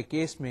ڈائیوڈ کے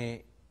کیس میں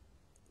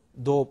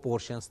دو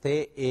پورشنز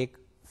تھے، ایک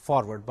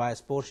فارورڈ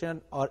بائس پورشن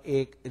اور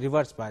ایک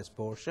ریورس بائس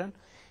پورشن،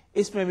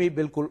 اس میں بھی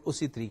بالکل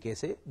اسی طریقے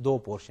سے دو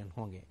پورشن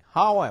ہوں گے.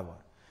 How ever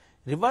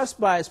reverse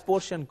bias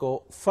portion کو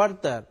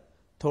فردر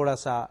تھوڑا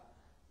سا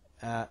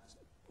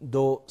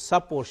دو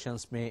سب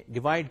پورشنز میں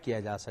ڈیوائڈ کیا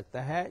جا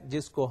سکتا ہے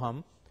جس کو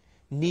ہم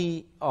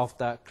نی آف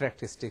دا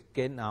کریکٹرسٹک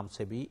کے نام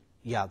سے بھی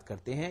یاد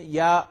کرتے ہیں،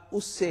 یا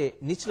اس سے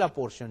نچلا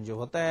پورشن جو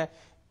ہوتا ہے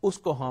اس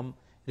کو ہم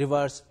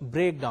ریورس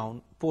بریک ڈاؤن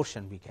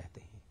پورشن بھی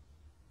کہتے ہیں.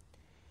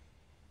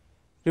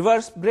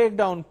 ریورس بریک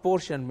ڈاؤن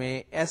پورشن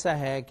میں ایسا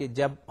ہے کہ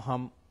جب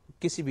ہم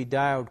کسی بھی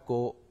ڈائیوڈ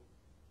کو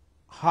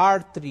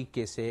ہارڈ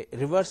طریقے سے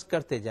ریورس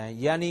کرتے جائیں،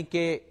 یعنی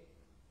کہ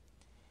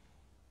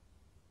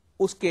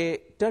اس کے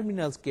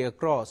ٹرمینلز کے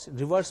اکراس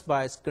ریورس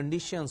بائس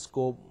کنڈیشنز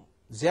کو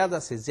زیادہ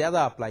سے زیادہ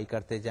اپلائی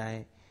کرتے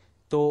جائیں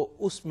تو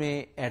اس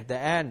میں ایٹ دا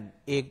اینڈ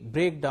ایک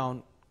بریک ڈاؤن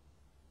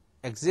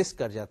ایگزسٹ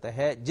کر جاتا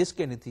ہے، جس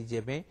کے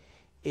نتیجے میں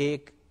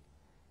ایک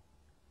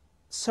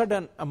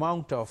sudden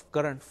amount of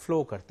current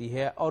flow کرتی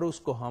ہے اور اس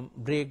کو ہم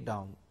break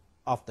down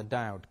of the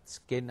diode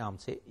کے نام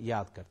سے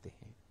یاد کرتے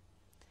ہیں.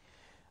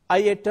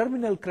 آئیے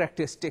ٹرمینل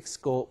کریکٹرسٹکس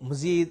کو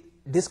مزید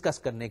ڈسکس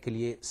کرنے کے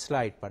لیے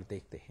سلائڈ پر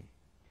دیکھتے ہیں.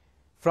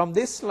 From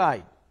this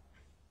slide,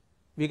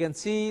 we can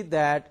see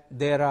that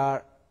there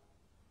are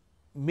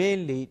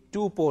mainly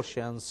two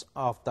portions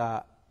of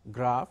the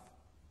graph.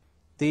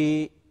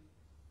 The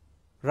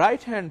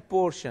right-hand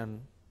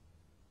portion,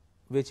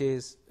 which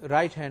is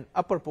right-hand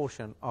upper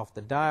portion of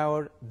the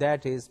diode,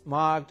 that is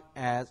marked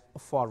as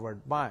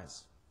forward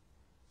bias.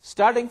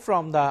 Starting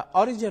from the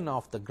origin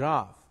of the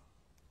graph,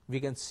 we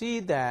can see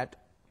that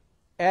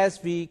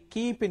as we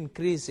keep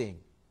increasing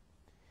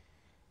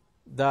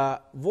the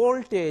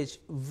voltage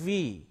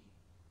V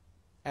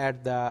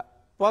at the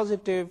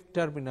positive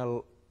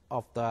terminal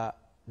of the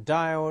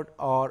diode,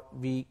 or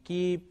we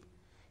keep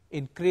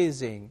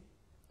increasing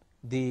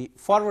the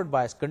forward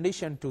bias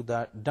condition to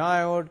the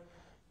diode,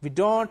 we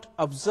don't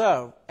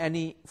observe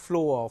any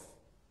flow of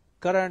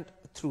current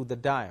through the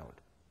diode.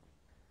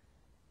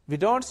 We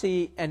don't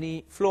see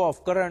any flow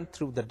of current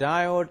through the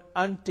diode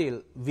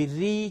until we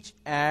reach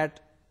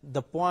at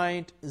the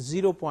point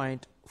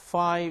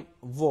 0.5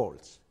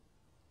 volts.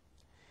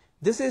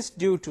 This is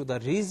due to the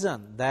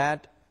reason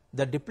that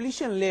the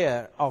depletion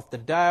layer of the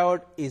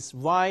diode is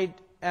wide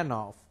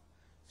enough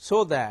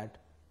so that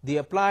the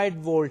applied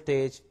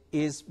voltage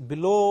is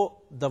below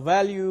the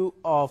value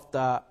of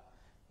the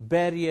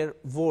barrier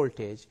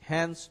voltage,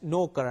 hence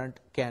no current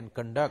can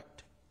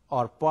conduct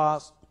or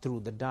pass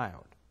through the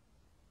diode.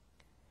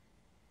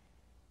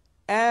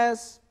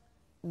 As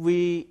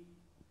we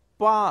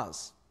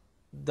pass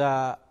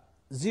the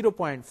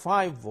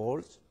 0.5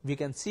 volts, we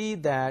can see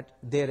that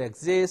there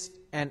exists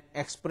an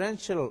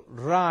exponential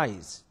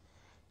rise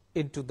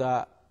into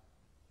the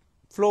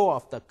flow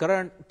of the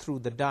current through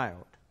the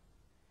diode.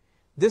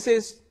 This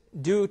is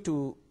due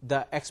to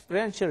the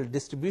exponential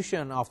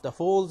distribution of the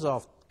holes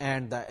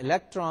and the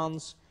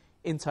electrons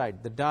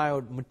inside the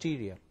diode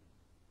material.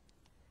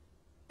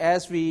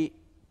 As we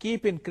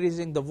keep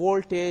increasing the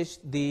voltage,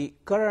 the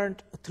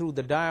current through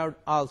the diode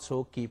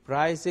also keep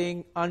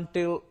rising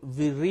until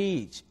we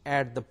reach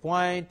at the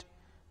point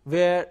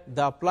where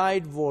the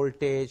applied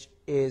voltage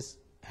is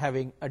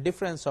having a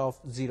difference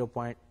of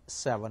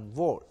 0.7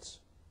 volts.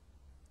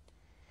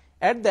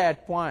 At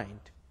that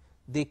point,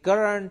 the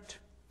current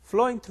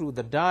flowing through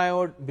the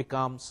diode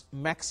becomes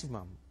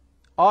maximum,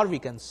 or we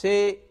can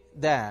say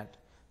that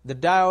the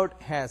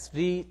diode has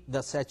reached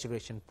the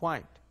saturation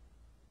point.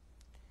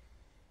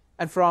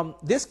 And from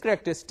this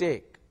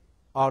characteristic,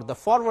 or the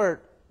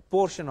forward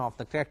portion of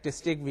the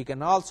characteristic, we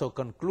can also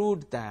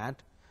conclude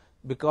that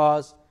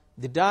because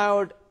the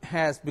diode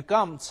has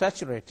become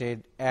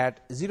saturated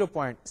at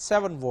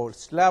 0.7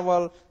 volts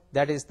level,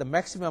 that is, the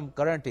maximum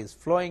current is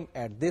flowing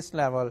at this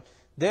level,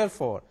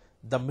 therefore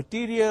the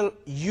material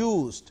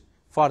used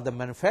for the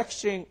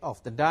manufacturing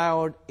of the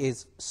diode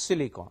is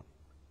silicon.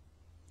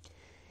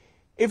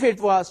 If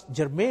it was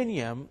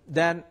germanium,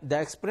 then the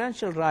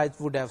exponential rise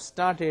would have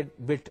started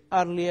a bit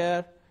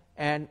earlier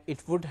and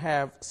it would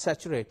have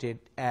saturated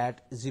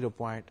at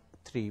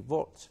 0.3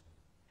 volts.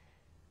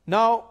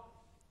 Now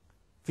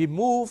we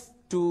move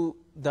to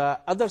the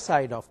other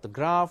side of the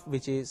graph,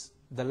 which is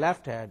the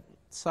left hand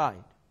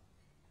side.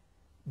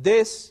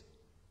 This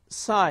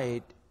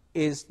side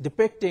is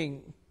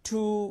depicting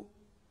two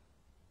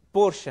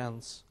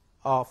portions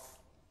of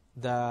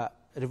the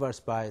reverse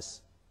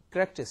bias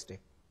characteristic.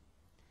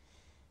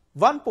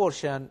 One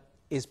portion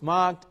is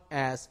marked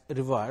as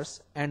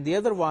reverse and the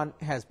other one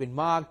has been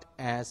marked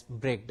as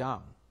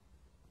breakdown.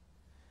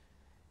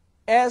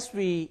 As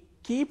we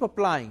keep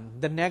applying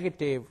the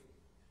negative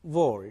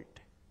volt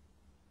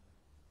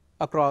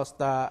across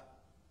the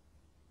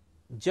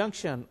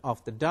junction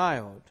of the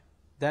diode,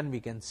 then we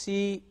can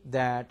see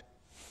that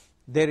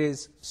there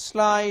is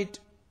slight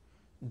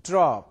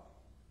drop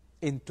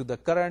into the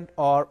current,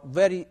 or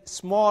very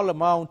small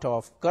amount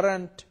of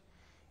current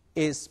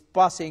is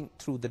passing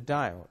through the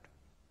diode.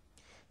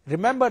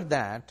 Remember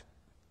that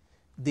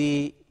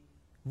the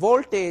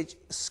voltage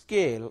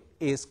scale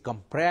is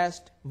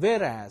compressed,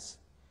 whereas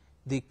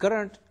the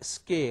current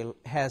scale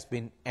has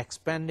been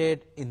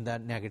expanded in the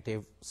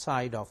negative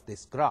side of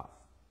this graph.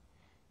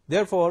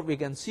 Therefore, we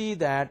can see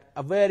that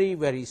a very,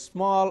 very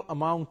small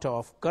amount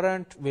of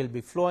current will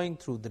be flowing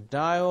through the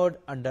diode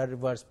under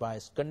reverse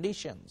bias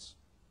conditions.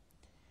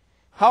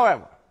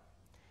 However,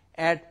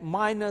 at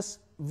minus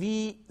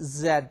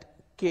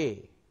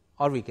VZK,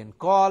 or we can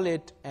call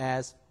it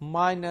as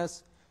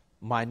minus,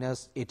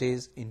 it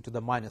is into the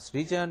minus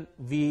region,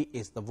 V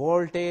is the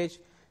voltage,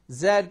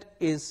 Z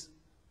is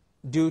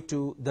due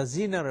to the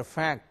Zener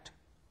effect,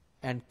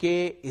 and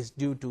K is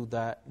due to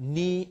the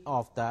knee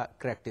of the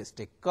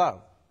characteristic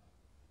curve.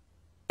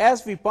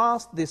 As we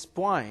pass this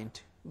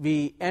point,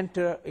 we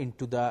enter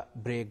into the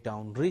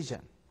breakdown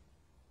region.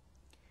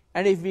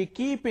 And if we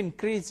keep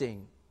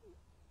increasing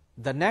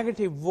the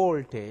negative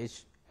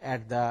voltage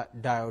at the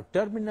diode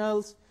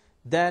terminals,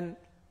 then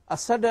a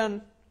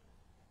sudden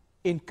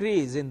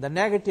increase in the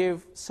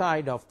negative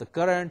side of the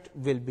current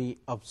will be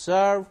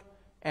observed,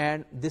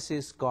 and this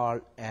is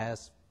called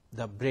as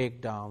the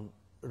breakdown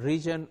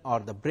region or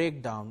the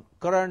breakdown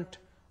current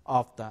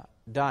of the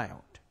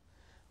diode.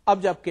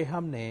 अब जबकि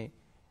हमने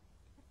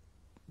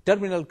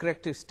terminal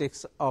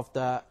characteristics of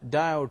the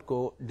diode को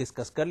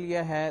discuss कर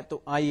लिया है,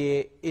 तो आइए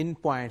इन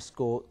points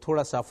को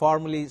थोड़ा सा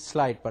फॉर्मली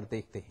स्लाइड पर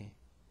देखते हैं.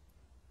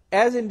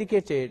 As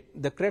indicated,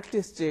 the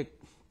characteristic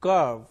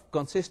curve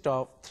consists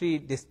of three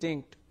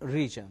distinct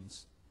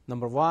regions.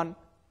 Number one,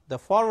 the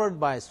forward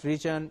bias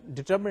region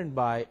determined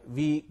by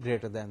V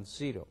greater than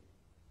 0.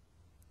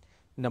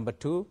 Number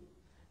two,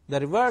 the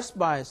reverse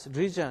bias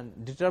region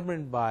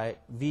determined by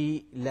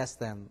V less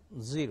than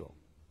 0.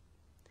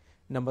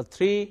 Number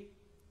three,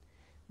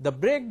 the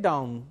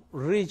breakdown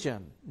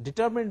region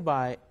determined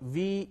by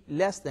V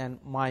less than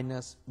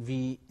minus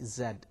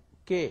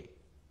VZK.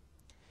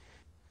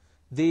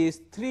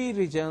 These three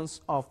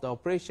regions of the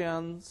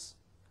operations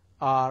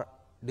are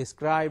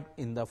described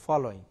in the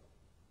following.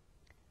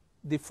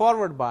 The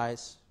forward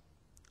bias,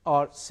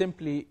 or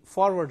simply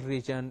forward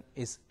region,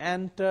 is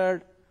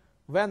entered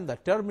when the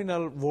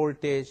terminal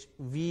voltage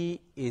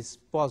V is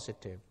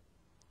positive.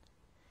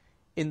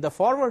 In the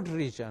forward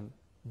region,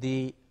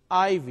 the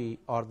IV,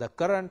 or the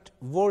current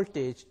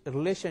voltage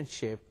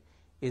relationship,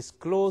 is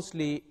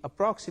closely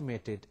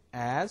approximated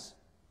as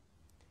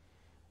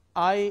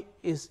I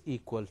is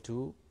equal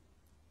to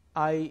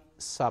I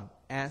sub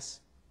S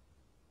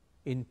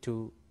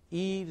into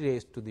e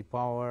raised to the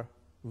power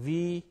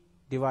V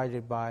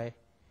divided by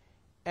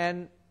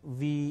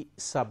NV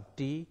sub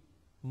T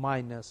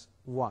minus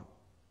 1.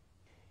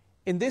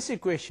 In this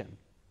equation,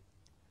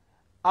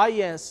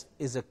 Is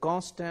is a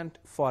constant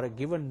for a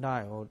given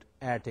diode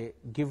at a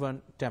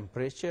given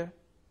temperature,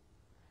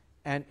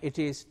 and it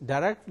is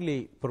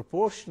directly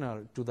proportional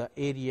to the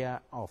area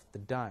of the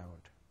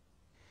diode.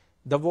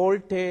 The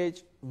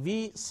voltage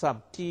V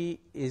sub T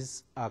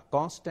is a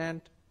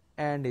constant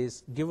and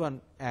is given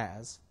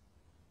as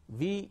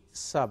V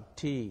sub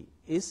T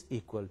is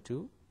equal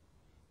to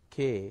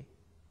K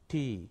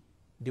T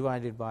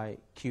divided by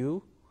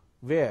Q,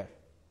 where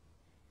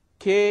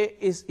K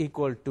is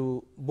equal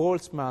to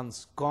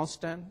Boltzmann's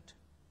constant,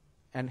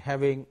 and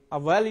having a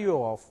value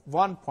of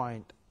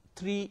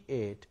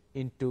 1.38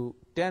 into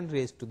 10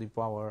 raised to the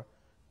power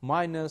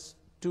minus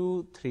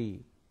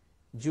 23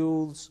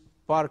 joules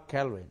per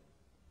Kelvin.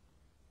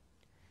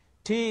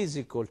 T is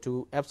equal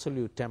to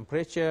absolute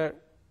temperature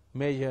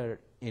measured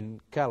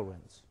in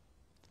kelvins.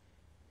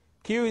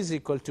 Q is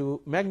equal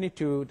to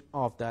magnitude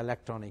of the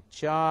electronic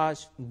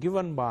charge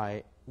given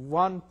by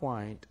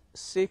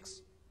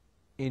 1.6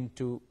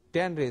 into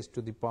 10 raised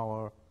to the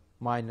power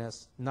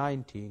minus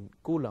 19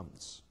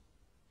 coulombs.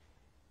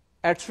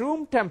 At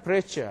room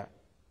temperature,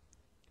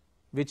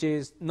 which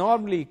is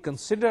normally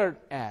considered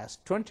as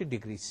 20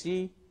 degrees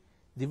C,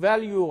 the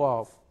value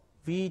of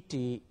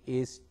Vt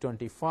is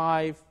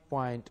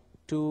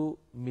 25.2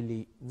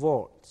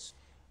 millivolts.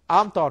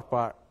 आमतौर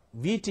पर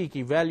Vt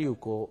की value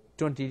को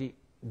 20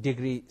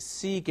 degree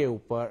C के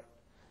ऊपर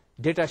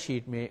data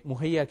sheet में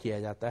मुहैया किया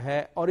जाता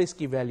है और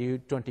इसकी वैल्यू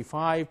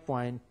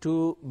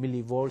 25.2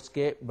 मिलीवोल्ट्स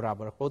के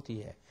बराबर होती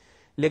है।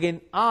 लेकिन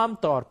आम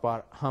तौर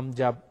पर हम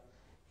जब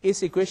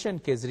इस इक्वेशन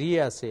के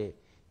जरिए से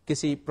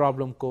किसी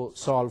प्रॉब्लम को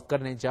सॉल्व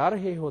करने जा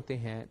रहे होते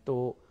हैं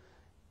तो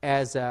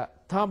एज अ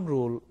थंब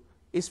रूल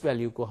इस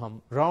वैल्यू को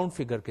हम राउंड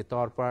फिगर के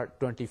तौर पर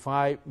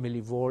 25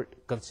 मिलीवोल्ट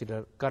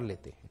कंसीडर कर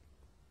लेते हैं।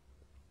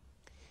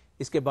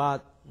 इसके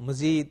बाद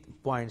मजीद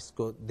पॉइंट्स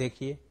को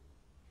देखिए।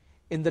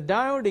 In the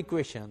diode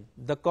equation,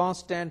 the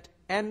constant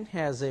n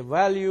has a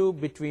value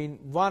between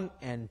 1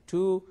 and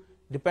 2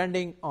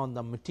 depending on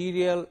the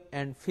material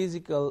and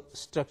physical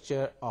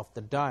structure of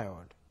the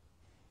diode.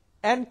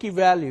 n की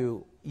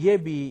वैल्यू ये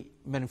भी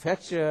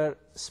मैन्युफैक्चरर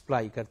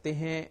सप्लाई करते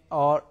हैं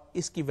और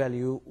इसकी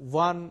वैल्यू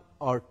 1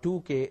 और 2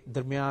 के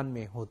दरमियान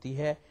में होती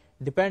है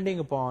डिपेंडिंग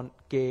अपॉन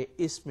के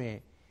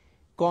इसमें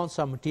कौन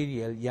सा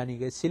मटेरियल यानी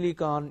कि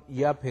सिलिकॉन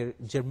या फिर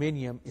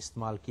जर्मेनियम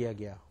इस्तेमाल किया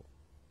गया हो।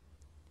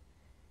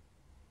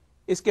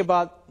 इसके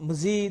बाद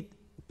मजीद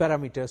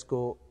पैरामीटर्स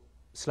को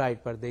स्लाइड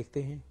पर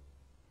देखते हैं।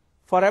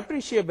 For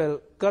appreciable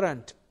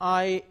current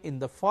I in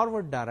the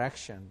forward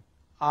direction,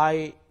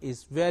 I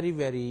is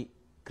very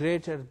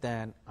greater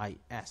than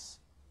Is.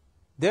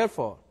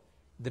 Therefore,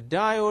 the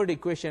diode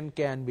equation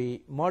can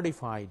be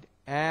modified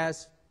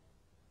as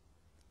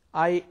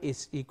I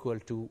is equal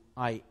to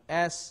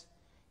Is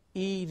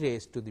e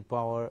raised to the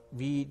power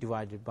V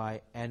divided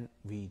by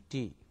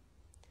NVT.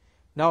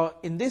 Now,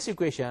 in this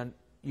equation,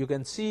 you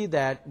can see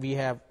that we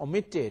have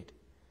omitted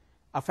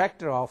a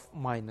factor of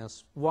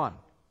minus 1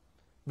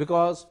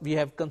 because we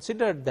have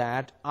considered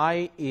that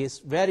I is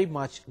very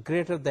much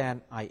greater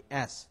than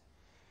Is.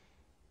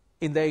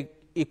 In the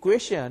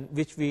equation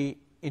which we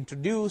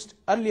introduced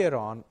earlier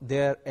on,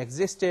 there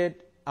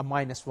existed a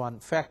minus 1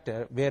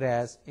 factor,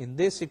 whereas in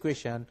this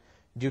equation,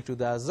 due to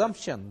the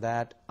assumption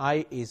that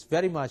I is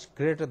very much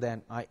greater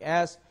than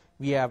Is,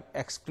 we have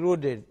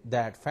excluded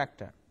that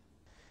factor.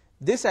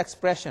 This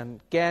expression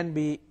can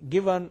be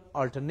given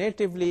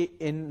alternatively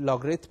in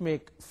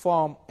logarithmic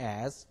form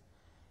as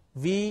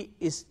V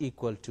is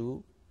equal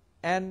to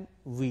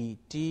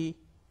NVT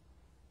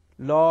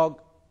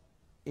log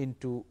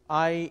into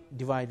I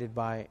divided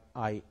by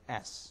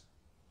Is.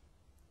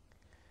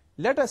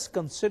 Let us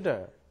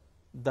consider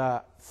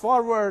the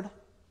forward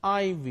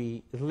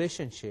IV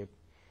relationship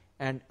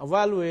and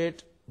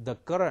evaluate the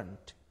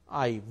current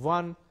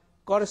I1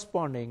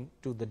 corresponding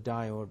to the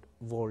diode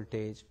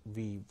voltage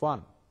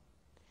V1.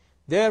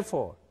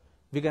 Therefore,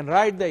 we can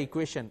write the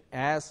equation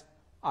as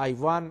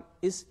I1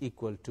 is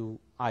equal to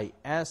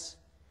Is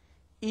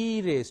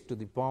e raised to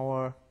the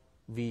power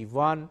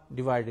V1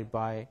 divided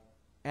by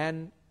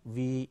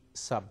NV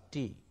sub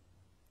t.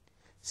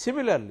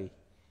 Similarly,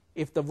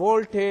 if the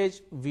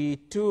voltage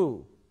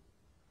V2,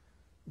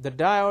 the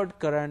diode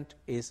current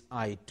is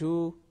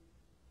I2,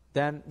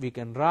 then we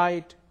can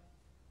write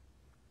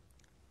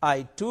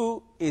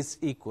I2 is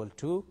equal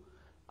to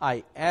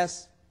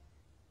Is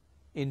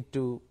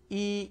into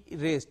e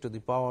raised to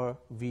the power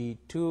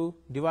V2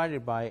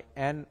 divided by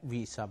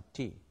NV sub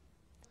t.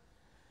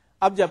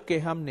 अब जबकि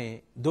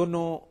हमने दो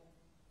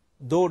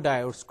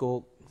diodes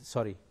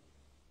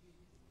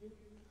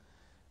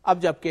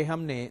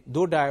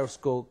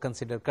को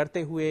consider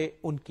करते हुए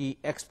उनकी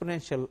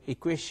exponential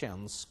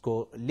equations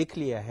को लिख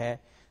लिया है,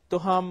 तो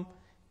हम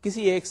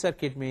किसी एक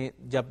सर्किट में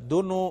जब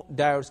दोनों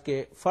डायोड्स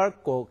के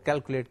फर्क को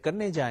कैलकुलेट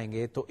करने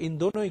जाएंगे तो इन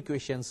दोनों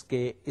इक्वेशंस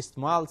के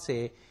इस्तेमाल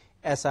से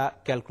ऐसा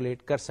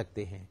कैलकुलेट कर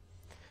सकते हैं।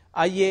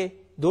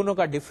 आइए दोनों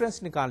का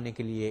डिफरेंस निकालने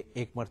के लिए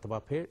एक मर्तबा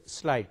फिर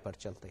स्लाइड पर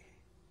चलते हैं।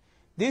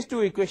 These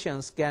two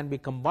equations can be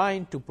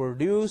combined to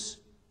produce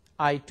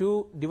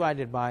I2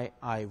 divided by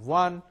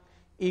I1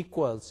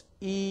 equals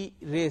e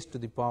raised to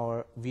the power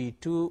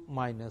V2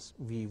 minus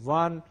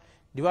V1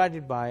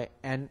 divided by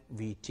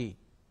nVt,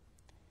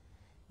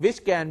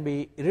 which can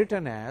be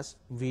written as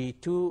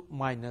V2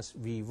 minus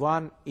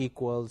V1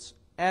 equals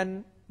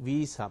nV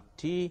sub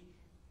t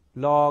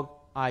log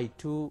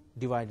I2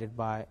 divided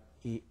by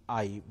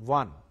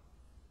I1.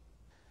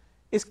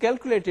 Us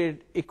calculated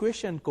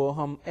equation کو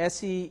ہم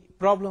ایسی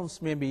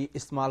problems میں بھی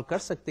استعمال کر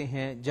سکتے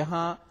ہیں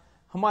جہاں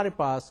ہمارے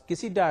پاس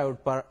کسی ڈائیوڈ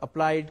پر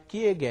اپلائیڈ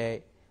کیے گئے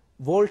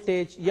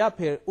وولٹیج یا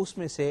پھر اس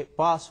میں سے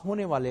پاس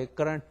ہونے والے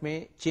کرنٹ میں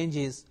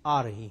چینجز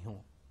آ رہی ہوں.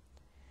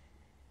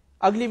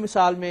 اگلی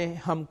مثال میں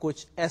ہم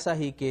کچھ ایسا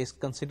ہی کیس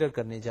کنسیڈر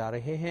کرنے جا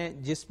رہے ہیں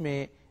جس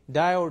میں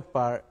ڈائیوڈ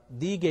پر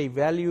دی گئی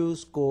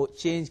ویلیوز کو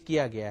چینج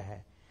کیا گیا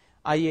ہے.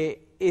 آئیے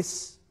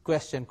اس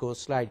کوشچن کو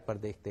سلائیڈ پر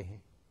دیکھتے ہیں.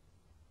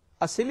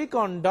 A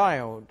silicon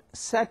diode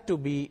said to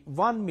be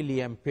 1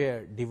 milliampere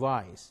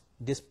device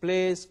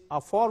displays a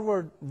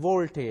forward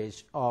voltage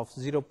of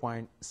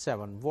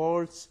 0.7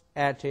 volts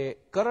at a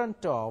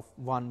current of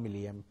 1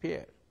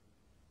 milliampere.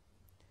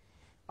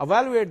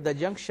 Evaluate the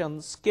junction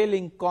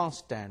scaling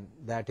constant,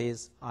 that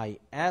is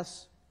Is,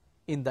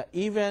 in the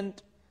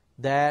event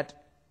that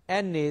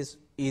n is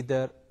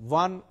either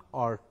 1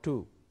 or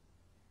 2.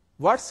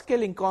 What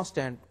scaling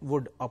constant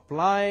would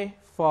apply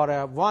for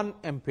a 1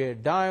 ampere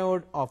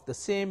diode of the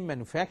same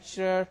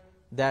manufacturer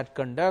that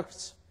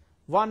conducts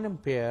 1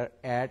 ampere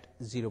at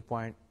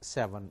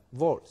 0.7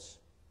 volts?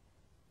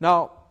 Now,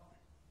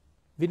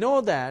 we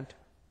know that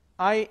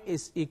I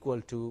is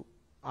equal to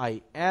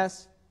Is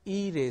e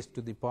raised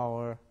to the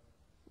power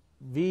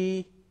V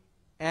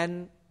n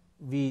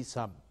V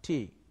sub t.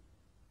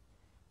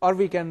 Or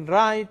we can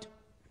write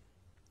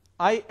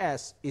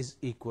Is is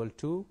equal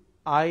to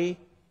I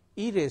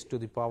e raised to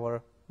the power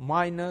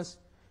minus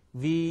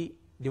V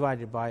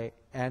divided by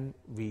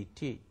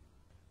nVt.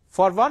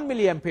 For 1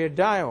 milliampere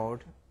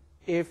diode,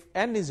 if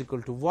n is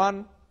equal to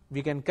 1,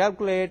 we can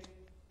calculate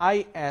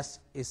Is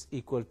is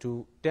equal to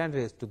 10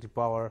 raised to the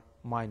power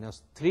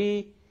minus 3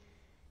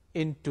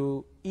 into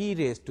e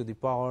raised to the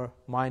power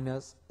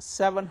minus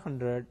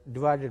 700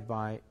 divided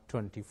by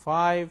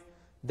 25.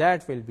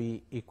 That will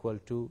be equal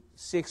to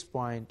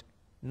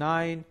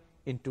 6.9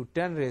 into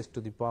 10 raised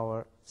to the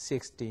power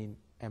 16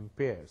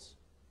 amperes.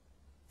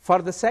 For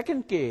the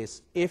second case,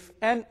 if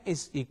n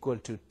is equal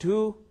to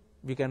 2,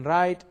 we can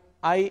write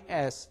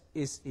Is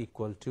is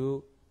equal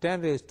to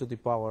 10 raised to the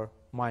power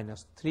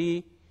minus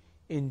 3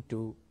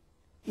 into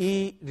e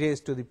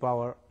raised to the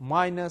power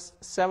minus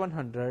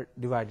 700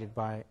 divided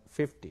by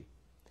 50.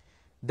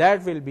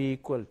 That will be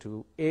equal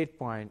to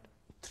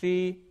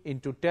 8.3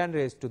 into 10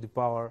 raised to the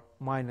power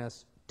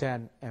minus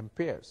 10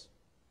 amperes.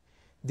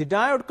 The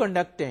diode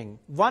conducting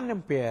 1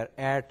 ampere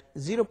at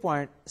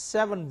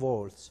 0.7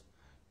 volts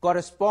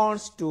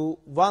corresponds to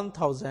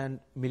 1000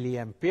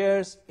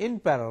 milliamperes in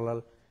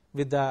parallel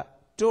with the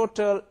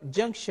total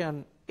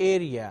junction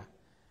area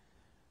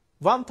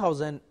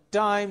 1000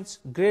 times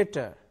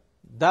greater.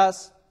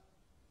 Thus,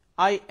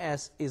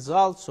 Is is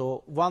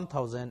also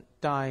 1000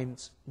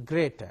 times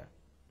greater.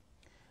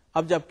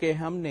 اب جبکہ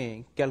ہم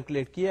نے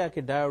calculate کیا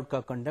کہ diode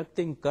کا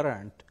conducting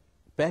current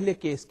پہلے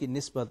case کی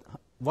نسبت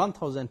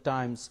 1000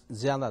 ٹائمز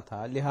زیادہ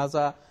تھا،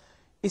 لہذا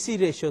اسی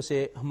ریشو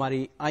سے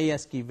ہماری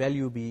Is کی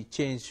ویلیو بھی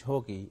چینج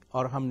ہوگی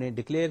اور ہم نے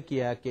ڈکلیئر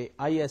کیا کہ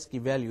Is کی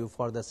value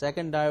for the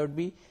second diode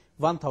بھی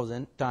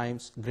 1000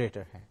 ٹائمز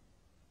گریٹر ہے.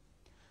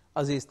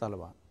 عزیز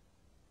طلبہ،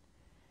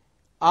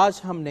 آج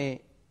ہم نے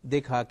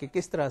دیکھا کہ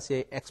کس طرح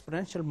سے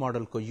ایکسپونینشیل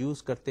ماڈل کو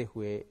یوز کرتے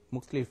ہوئے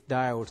مختلف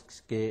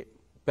ڈائیوڈز کے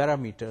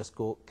پیرامیٹرز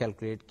کو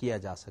کیلکولیٹ کیا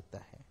جا سکتا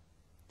ہے.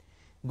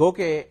 گو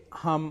کہ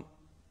ہم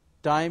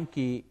ٹائم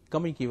کی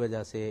کمی کی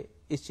وجہ سے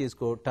اس چیز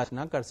کو ٹچ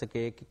نہ کر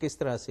سکے کہ کس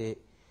طرح سے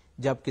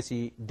جب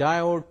کسی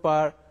ڈائیوڈ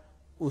پر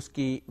اس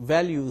کی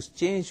ویلیوز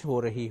چینج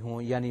ہو رہی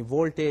ہوں، یعنی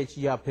وولٹیج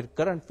یا پھر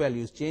کرنٹ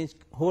ویلیوز چینج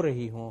ہو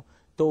رہی ہوں،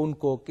 تو ان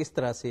کو کس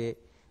طرح سے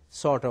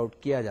سارٹ آؤٹ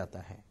کیا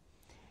جاتا ہے.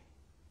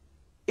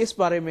 اس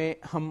بارے میں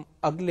ہم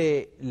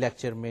اگلے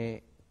لیکچر میں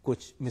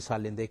کچھ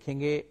مثالیں دیکھیں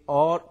گے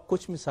اور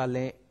کچھ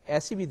مثالیں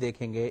ایسی بھی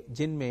دیکھیں گے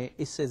جن میں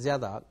اس سے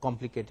زیادہ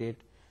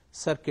کمپلیکیٹڈ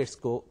سرکٹس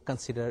کو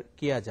کنسیڈر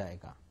کیا جائے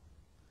گا.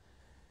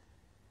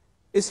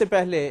 اس سے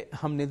پہلے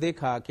ہم نے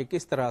دیکھا کہ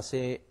کس طرح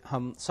سے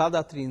ہم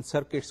سادہ ترین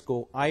سرکٹس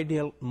کو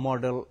آئیڈیل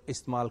ماڈل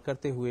استعمال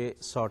کرتے ہوئے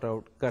سارٹ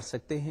آؤٹ کر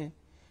سکتے ہیں.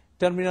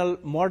 ٹرمینل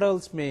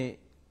ماڈلز میں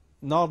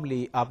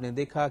نارملی آپ نے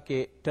دیکھا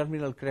کہ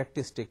ٹرمینل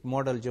کریکٹرسٹک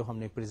ماڈل جو ہم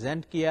نے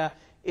پریزنٹ کیا،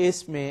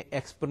 اس میں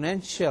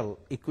ایکسپونینشیل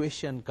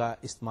ایکویشن کا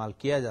استعمال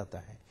کیا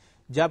جاتا ہے،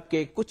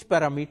 جبکہ کچھ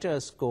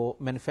پیرامیٹرز کو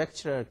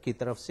مینوفیکچرر کی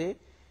طرف سے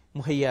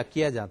مہیا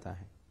کیا جاتا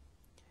ہے.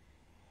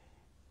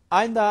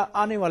 آئندہ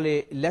آنے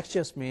والے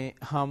لیکچرز میں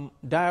ہم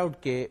ڈائیوڈ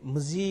کے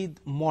مزید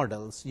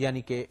ماڈلز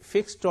یعنی کہ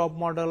فکس ٹاپ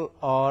ماڈل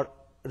اور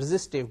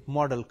ریزسٹیو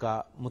ماڈل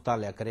کا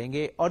مطالعہ کریں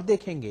گے اور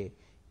دیکھیں گے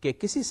کہ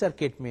کسی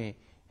سرکٹ میں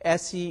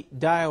ایسی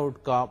ڈائیوڈ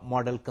کا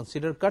ماڈل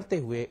کنسیڈر کرتے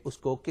ہوئے اس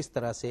کو کس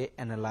طرح سے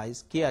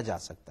اینالائز کیا جا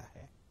سکتا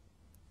ہے.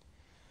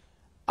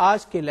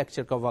 آج کے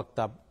لیکچر کا وقت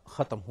اب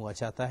ختم ہوا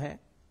جاتا ہے.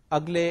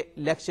 اگلے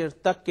لیکچر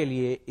تک کے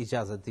لیے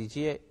اجازت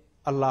دیجیے.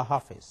 اللہ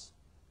حافظ.